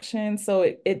production. So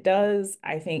it does,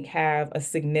 I think, have a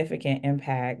significant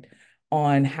impact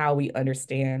on how we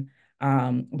understand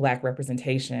Black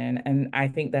representation. And I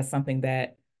think that's something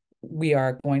that we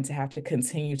are going to have to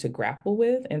continue to grapple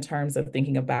with in terms of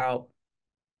thinking about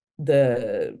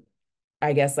the,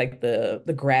 I guess, like the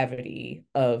gravity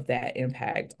of that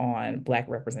impact on Black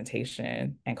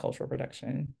representation and cultural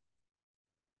production.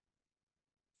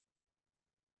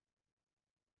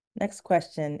 Next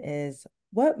question is,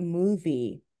 what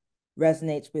movie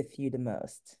resonates with you the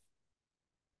most?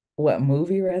 What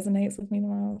movie resonates with me the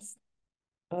most?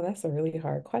 Oh, that's a really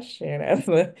hard question as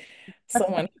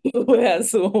someone who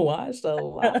has watched a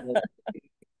lot.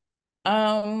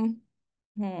 Um,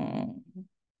 hmm.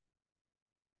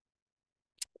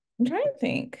 I'm trying to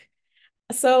think.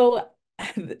 So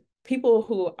people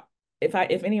who, if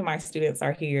any of my students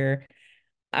are here,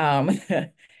 um,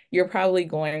 you're probably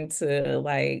going to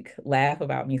like laugh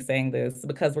about me saying this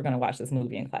because we're going to watch this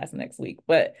movie in class next week.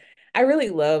 But I really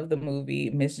love the movie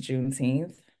Miss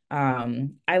Juneteenth.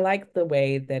 I like the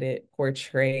way that it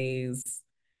portrays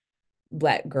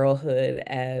Black girlhood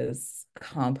as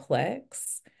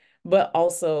complex, but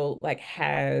also like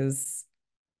has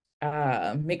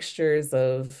mixtures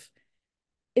of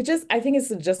I think it's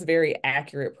just a very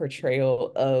accurate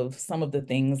portrayal of some of the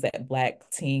things that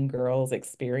Black teen girls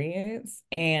experience.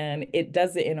 And it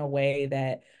does it in a way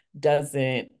that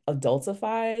doesn't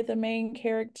adultify the main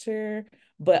character,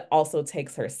 but also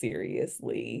takes her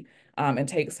seriously, and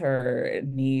takes her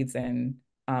needs and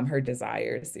her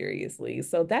desires seriously.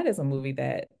 So that is a movie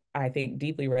that I think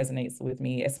deeply resonates with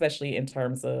me, especially in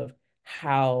terms of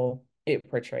how it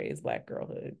portrays Black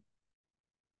girlhood.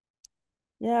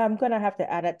 Yeah, I'm gonna have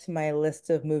to add it to my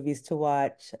list of movies to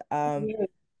watch.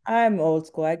 I'm old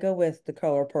school. I go with The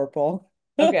Color Purple.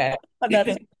 Okay.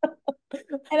 That's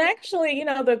And actually,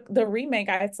 the remake,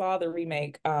 I saw the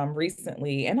remake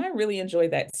recently and I really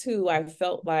enjoyed that too. I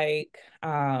felt like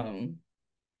it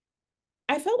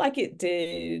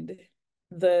did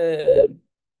the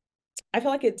I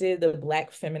felt like it did the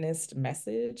Black feminist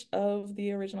message of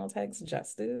the original text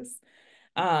justice.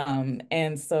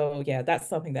 And so yeah, that's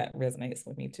something that resonates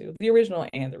with me too. The original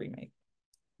and the remake.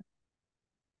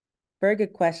 very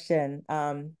good question.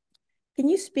 Can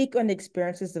you speak on the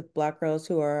experiences of Black girls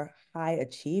who are high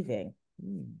achieving?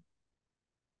 Hmm.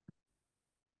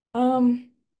 Um,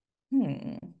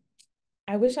 hmm.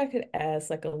 I wish I could ask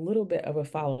like a little bit of a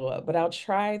follow-up, but I'll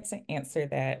try to answer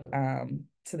that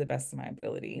to the best of my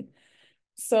ability.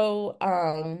 So,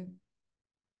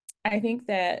 I think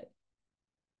that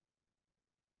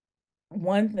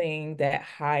one thing that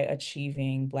high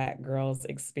achieving Black girls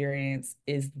experience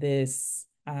is this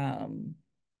kind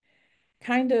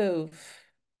of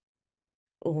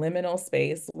liminal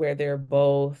space where they're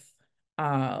both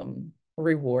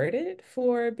rewarded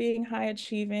for being high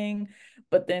achieving,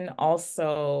 but then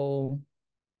also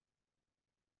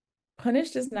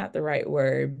punished is not the right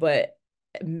word, but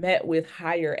met with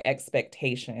higher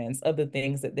expectations of the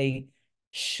things that they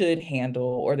should handle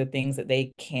or the things that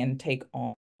they can take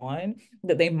on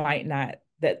that they might not,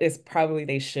 that is probably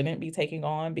they shouldn't be taking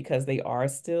on because they are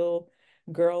still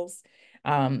girls.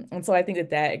 And so I think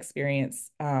that that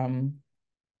experience,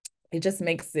 it just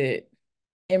makes it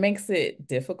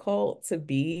difficult to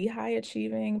be high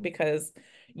achieving because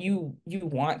you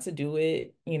want to do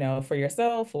it, for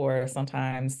yourself or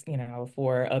sometimes,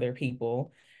 for other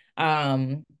people.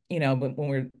 But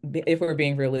if we're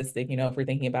being realistic, if we're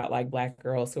thinking about like Black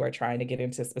girls who are trying to get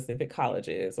into specific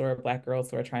colleges or Black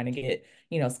girls who are trying to get,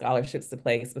 scholarships to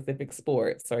play specific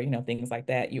sports or, things like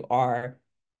that, you are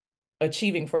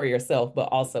achieving for yourself, but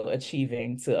also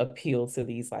achieving to appeal to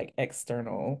these like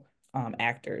external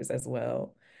actors as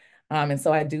well. And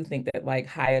so I do think that like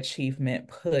high achievement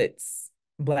puts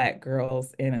Black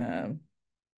girls in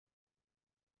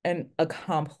a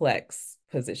complex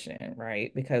position,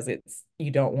 right? Because it's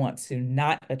you don't want to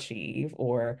not achieve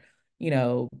or,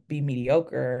 be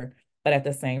mediocre, but at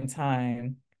the same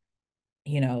time,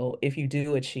 if you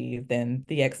do achieve, then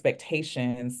the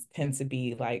expectations tend to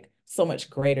be like so much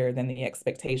greater than the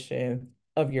expectation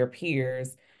of your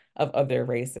peers of other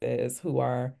races who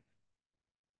are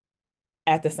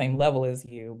at the same level as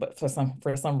you, but for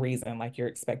some reason, like you're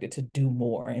expected to do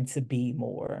more and to be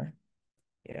more.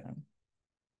 Yeah.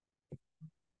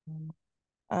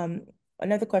 Um,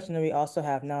 Another question that we also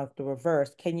have now, the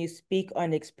reverse, can you speak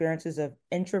on the experiences of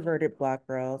introverted Black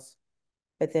girls?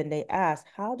 But then they ask,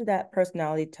 how did that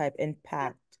personality type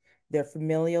impact their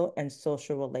familial and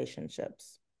social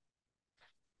relationships?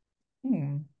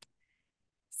 Hmm.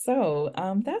 So,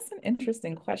 that's an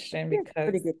interesting question Yeah,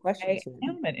 pretty because good question I too.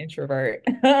 am an introvert,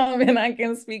 and I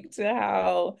can speak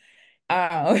to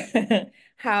um,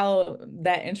 how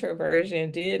that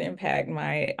introversion did impact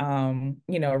my,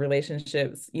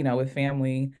 relationships, with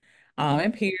family,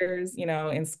 and peers,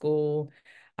 in school.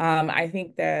 I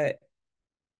think that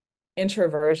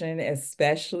introversion,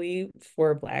 especially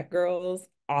for Black girls,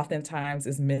 oftentimes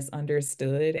is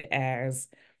misunderstood as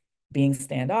being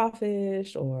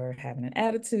standoffish or having an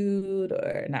attitude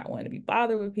or not wanting to be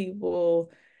bothered with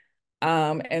people.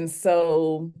 And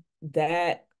so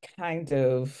that kind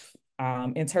of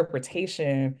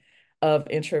interpretation of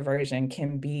introversion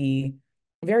can be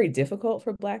very difficult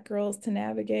for Black girls to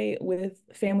navigate with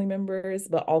family members,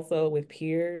 but also with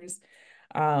peers,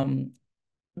 um,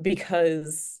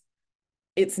 because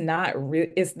it's not real.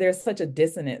 There's such a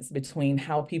dissonance between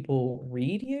how people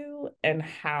read you and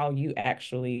how you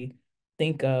actually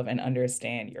think of and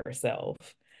understand yourself.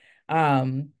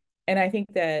 Um, and I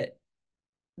think that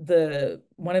the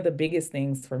one of the biggest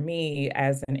things for me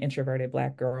as an introverted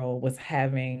Black girl was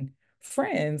having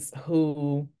friends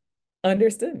who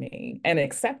understood me and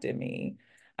accepted me.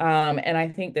 And I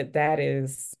think that that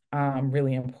is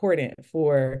really important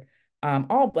for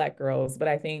all Black girls, but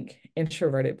I think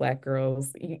introverted Black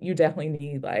girls, you definitely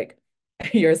need like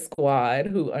your squad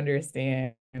who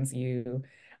understands you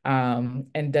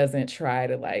and doesn't try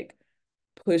to like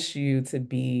push you to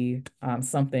be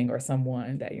something or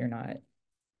someone that you're not.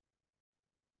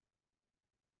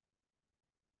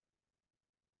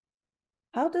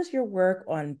 How does your work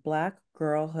on Black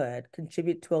girlhood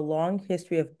contribute to a long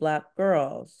history of Black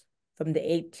girls from the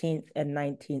 18th and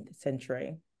 19th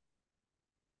century?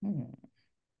 Hmm.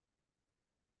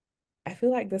 I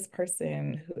feel like the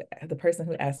person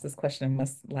who asked this question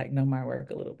must like know my work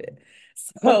a little bit.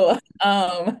 So,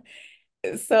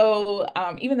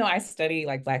 even though I study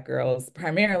like Black girls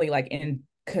primarily like in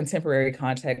contemporary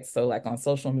context, so like on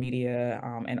social media,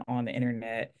 and on the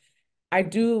internet, I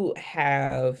do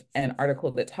have an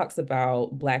article that talks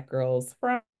about Black girls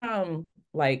from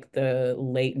like the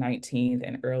late 19th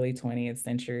and early 20th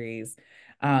centuries,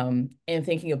 and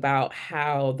thinking about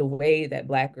how the way that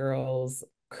Black girls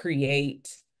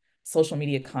create social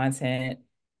media content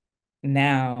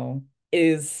now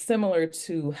is similar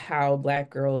to how Black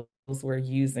girls were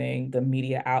using the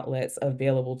media outlets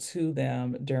available to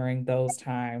them during those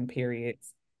time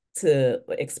periods to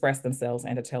express themselves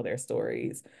and to tell their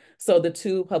stories. So the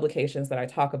two publications that I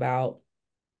talk about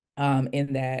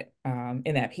in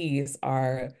that piece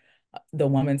are the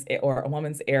Woman's or A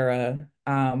Woman's Era,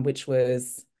 which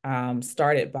was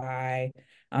started by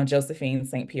Josephine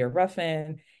St. Pierre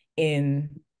Ruffin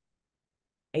in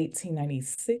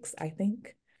 1896, I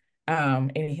think.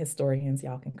 Any historians,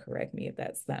 y'all can correct me if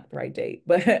that's not the right date,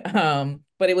 but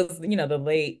it was, the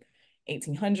late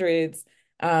 1800s.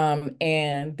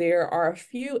 And there are a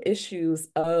few issues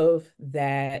of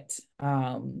that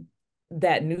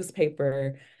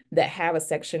newspaper that have a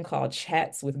section called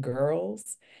Chats with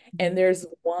Girls. And there's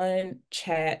one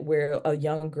chat where a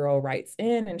young girl writes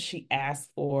in and she asks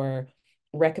for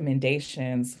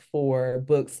recommendations for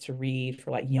books to read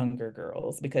for like younger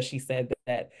girls because she said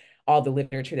that all the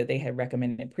literature that they had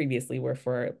recommended previously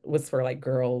was for like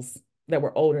girls that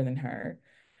were older than her.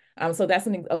 So that's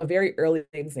a very early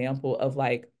example of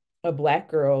like a Black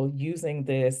girl using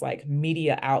this like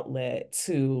media outlet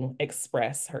to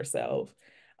express herself.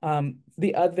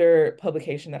 The other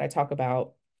publication that I talk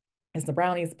about is the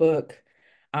Brownies book,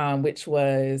 which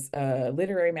was a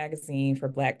literary magazine for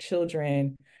Black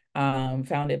children,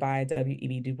 founded by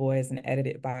W.E.B. Du Bois and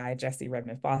edited by Jessie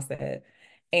Redmond Fawcett.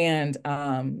 And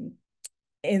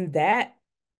in that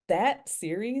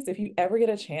series, if you ever get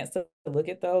a chance to look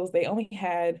at those, they only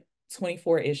had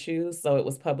 24 issues, so it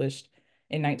was published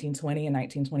in 1920 and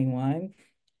 1921.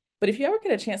 But if you ever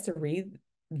get a chance to read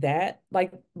that,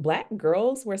 like Black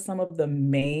girls were some of the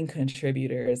main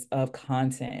contributors of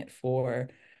content for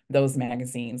those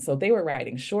magazines. So they were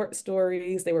writing short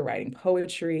stories, they were writing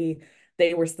poetry,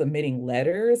 they were submitting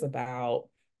letters about,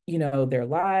 their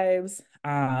lives.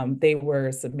 They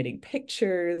were submitting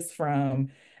pictures from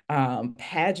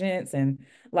pageants and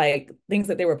like things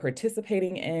that they were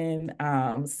participating in.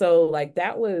 So like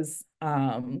that was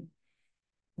a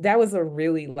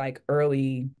really like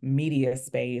early media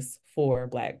space for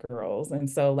Black girls. And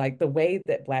so like the way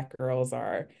that Black girls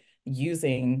are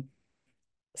using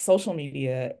social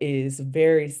media is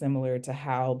very similar to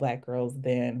how Black girls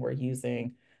then were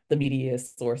using the media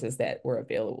sources that were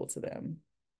available to them.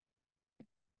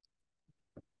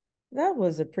 That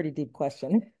was a pretty deep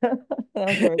question. That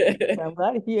was very, I'm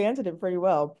glad you answered it pretty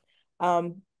well.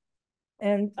 Um,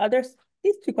 And there's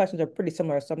these two questions are pretty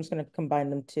similar, so I'm just going to combine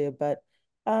them too. But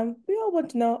we all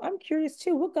want to know, I'm curious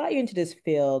too, what got you into this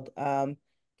field? Can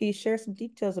you share some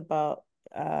details about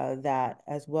that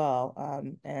as well?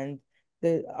 And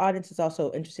the audience is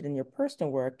also interested in your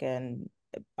personal work and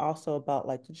also about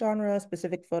like the genre,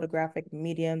 specific photographic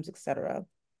mediums, etc.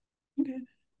 Okay.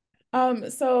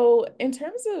 So in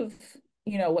terms of,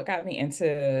 what got me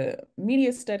into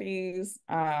media studies,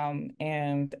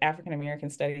 and African American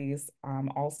studies,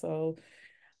 also,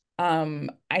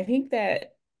 I think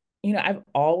that, I've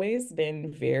always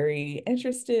been very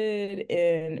interested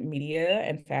in media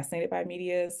and fascinated by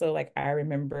media. So like I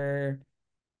remember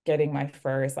getting my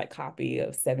first like copy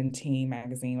of 17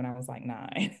 magazine when I was like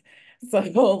 9.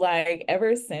 So like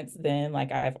ever since then,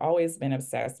 like I've always been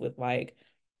obsessed with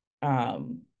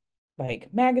um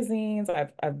magazines.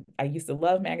 I used to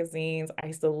love magazines. I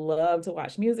used to love to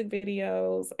watch music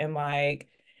videos and like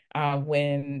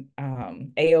when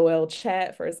AOL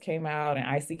chat first came out and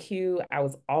ICQ, I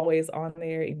was always on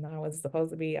there, even though I was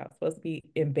supposed to be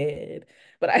in bed,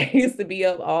 but I used to be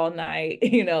up all night,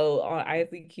 on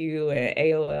ICQ and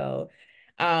AOL.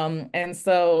 And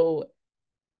so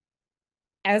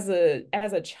as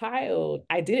a child,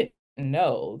 I didn't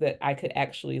know that I could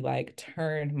actually like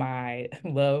turn my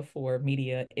love for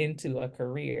media into a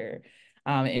career,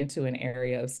 into an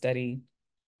area of study.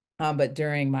 But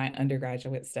during my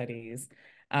undergraduate studies,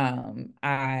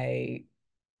 I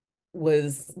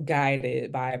was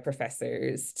guided by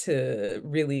professors to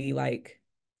really like,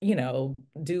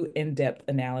 do in-depth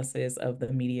analysis of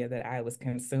the media that I was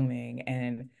consuming.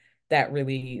 And that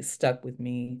really stuck with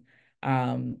me.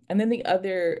 And then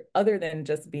other than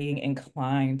just being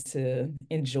inclined to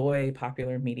enjoy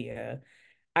popular media,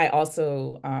 I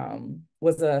also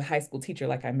was a high school teacher,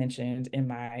 like I mentioned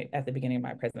at the beginning of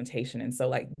my presentation. And so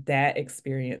like that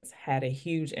experience had a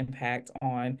huge impact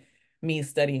on me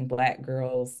studying Black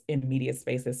girls in media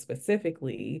spaces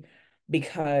specifically,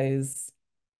 because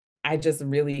I just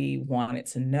really wanted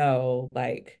to know,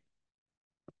 like,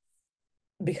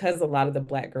 because a lot of the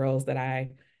Black girls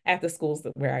at the schools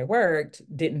where I worked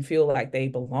didn't feel like they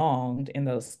belonged in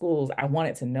those schools. I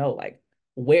wanted to know, like,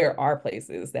 where are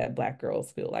places that Black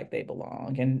girls feel like they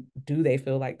belong? And do they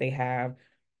feel like they have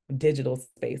digital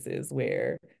spaces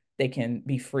where they can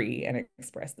be free and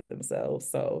express themselves?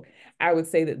 So I would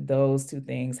say that those two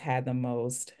things had the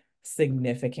most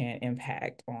significant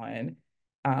impact on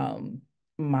um,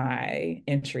 my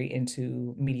entry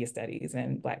into media studies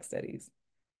and Black studies.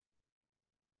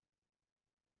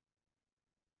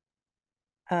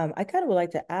 I kind of would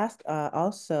like to ask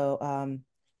also,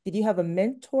 did you have a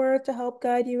mentor to help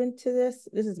guide you into this?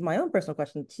 This is my own personal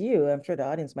question to you. I'm sure the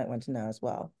audience might want to know as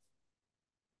well.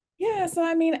 Yeah, so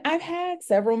I mean, I've had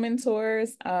several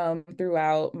mentors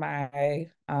throughout my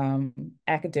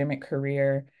academic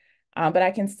career, but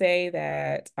I can say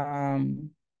that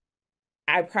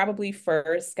I probably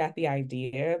first got the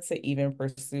idea to even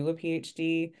pursue a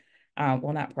PhD.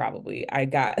 Well, not probably. I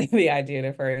got the idea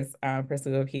to first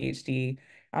pursue a PhD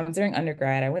during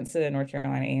undergrad. I went to North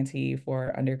Carolina A&T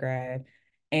for undergrad,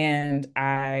 and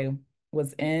I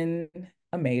was in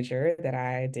a major that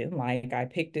I didn't like. I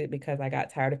picked it because I got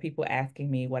tired of people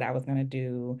asking me what I was going to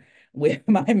do with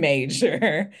my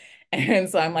major. And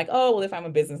so I'm like, oh, well, if I'm a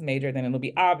business major, then it'll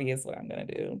be obvious what I'm going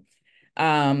to do.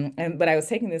 But I was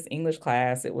taking this English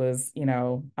class. It was,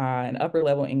 an upper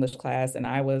level English class, and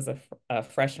I was a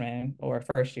freshman, or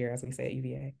first year, as we say at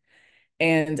UVA.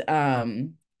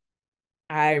 And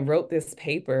I wrote this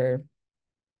paper,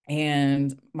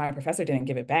 and my professor didn't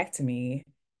give it back to me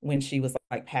when she was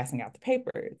like passing out the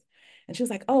papers. And she was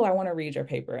like, "Oh, I want to read your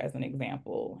paper as an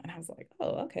example." And I was like,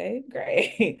 "Oh, okay,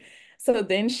 great." So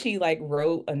then she like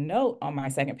wrote a note on my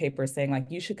second paper saying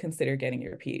like, "You should consider getting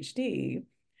your PhD."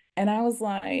 And I was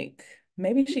like,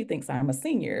 maybe she thinks I'm a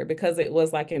senior because it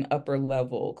was like an upper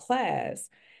level class.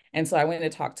 And so I went to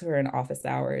talk to her in office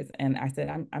hours and I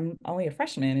said, I'm only a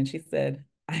freshman. And she said,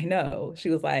 I know. She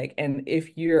was like, and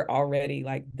if you're already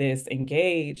like this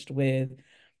engaged with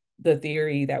the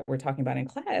theory that we're talking about in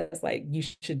class, like you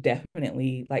should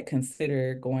definitely like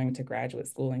consider going to graduate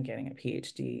school and getting a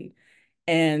PhD.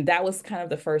 And that was kind of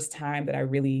the first time that I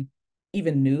really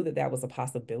even knew that that was a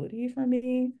possibility for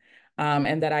me.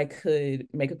 And that I could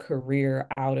make a career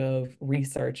out of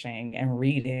researching and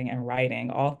reading and writing,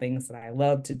 all things that I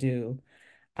love to do.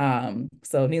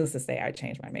 So needless to say, I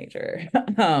changed my major.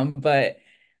 But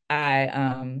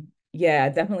yeah, I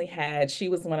definitely she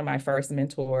was one of my first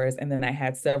mentors. And then I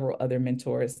had several other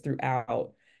mentors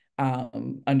throughout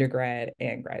undergrad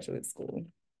and graduate school.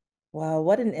 Wow,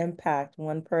 what an impact,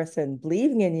 one person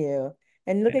believing in you.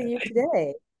 And look at Yeah. you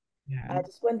today. Yeah. I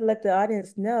just wanted to let the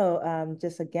audience know,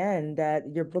 just again, that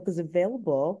your book is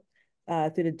available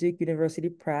through the Duke University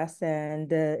Press, and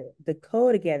the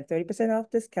code again, 30% off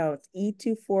discounts,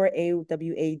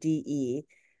 E24AWADE.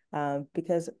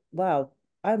 Because wow,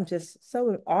 I'm just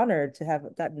so honored to have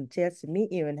gotten a chance to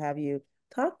meet you and have you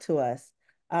talk to us.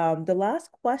 The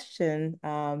last question,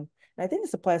 and I think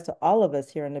this applies to all of us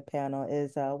here on the panel,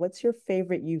 is what's your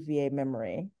favorite UVA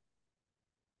memory?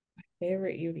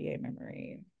 Favorite UVA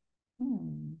memory.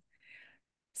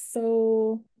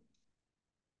 So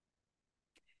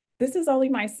this is only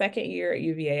my second year at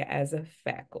UVA as a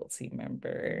faculty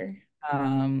member.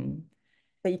 Um,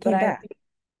 But you but came I back.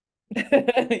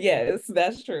 yes,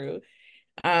 that's true.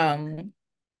 Um,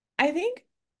 I think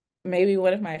maybe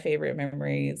one of my favorite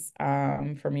memories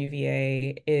from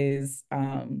UVA is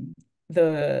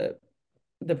the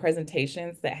the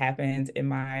presentations that happened in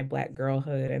my Black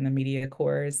Girlhood and the media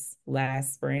course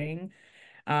last spring.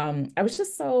 I was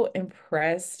just so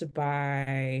impressed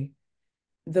by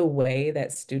the way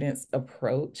that students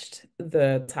approached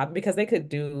the topic because they could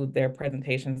do their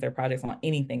presentations, their projects on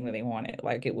anything that they wanted.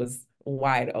 Like it was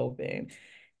wide open.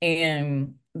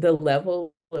 And the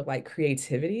level of like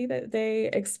creativity that they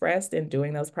expressed in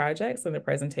doing those projects and the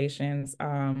presentations,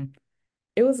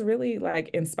 it was really like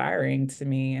inspiring to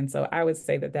me. And so I would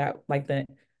say that like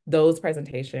those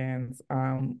presentations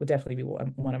would definitely be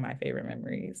one of my favorite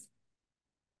memories.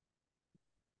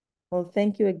 Well,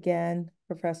 thank you again,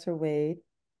 Professor Wade.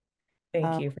 Thank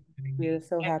Um, you for having me. we're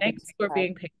so And happy to thanks for have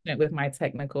being patient with my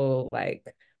technical like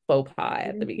faux pas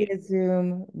at the didn't be beginning. a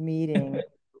Zoom meeting.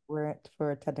 We're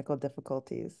for technical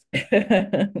difficulties.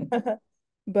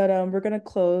 But we're gonna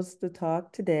close the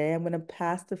talk today. I'm gonna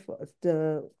pass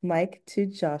the mic to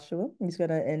Joshua. He's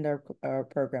gonna end our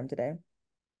program today.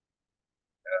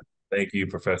 Thank you,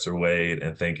 Professor Wade,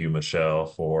 and thank you, Michelle,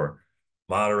 for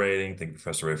moderating. Thank you,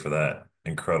 Professor Wade, for that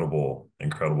incredible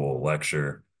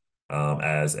lecture.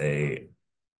 As a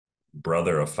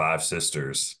brother of five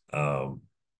sisters,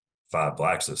 five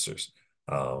Black sisters,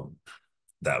 um,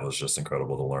 that was just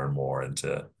incredible to learn more and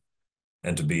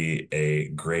to be a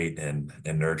great and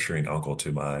nurturing uncle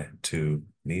to my two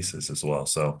nieces as well.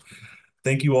 So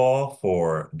thank you all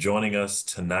for joining us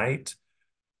tonight.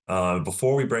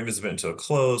 Before we bring this event to a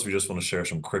close, we just want to share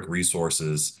some quick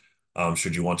resources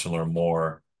should you want to learn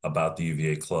more about the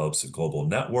UVA Clubs Global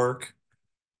Network.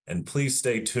 And please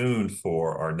stay tuned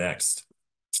for our next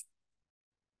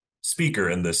speaker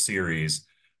in this series,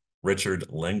 Richard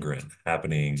Lindgren,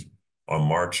 happening on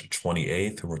March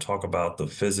 28th, and we'll talk about the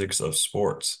physics of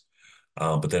sports.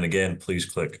 But then again,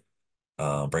 please bring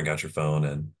out your phone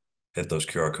and hit those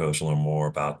QR codes to learn more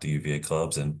about the UVA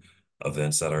clubs and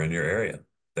events that are in your area.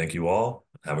 Thank you all.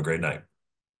 Have a great night.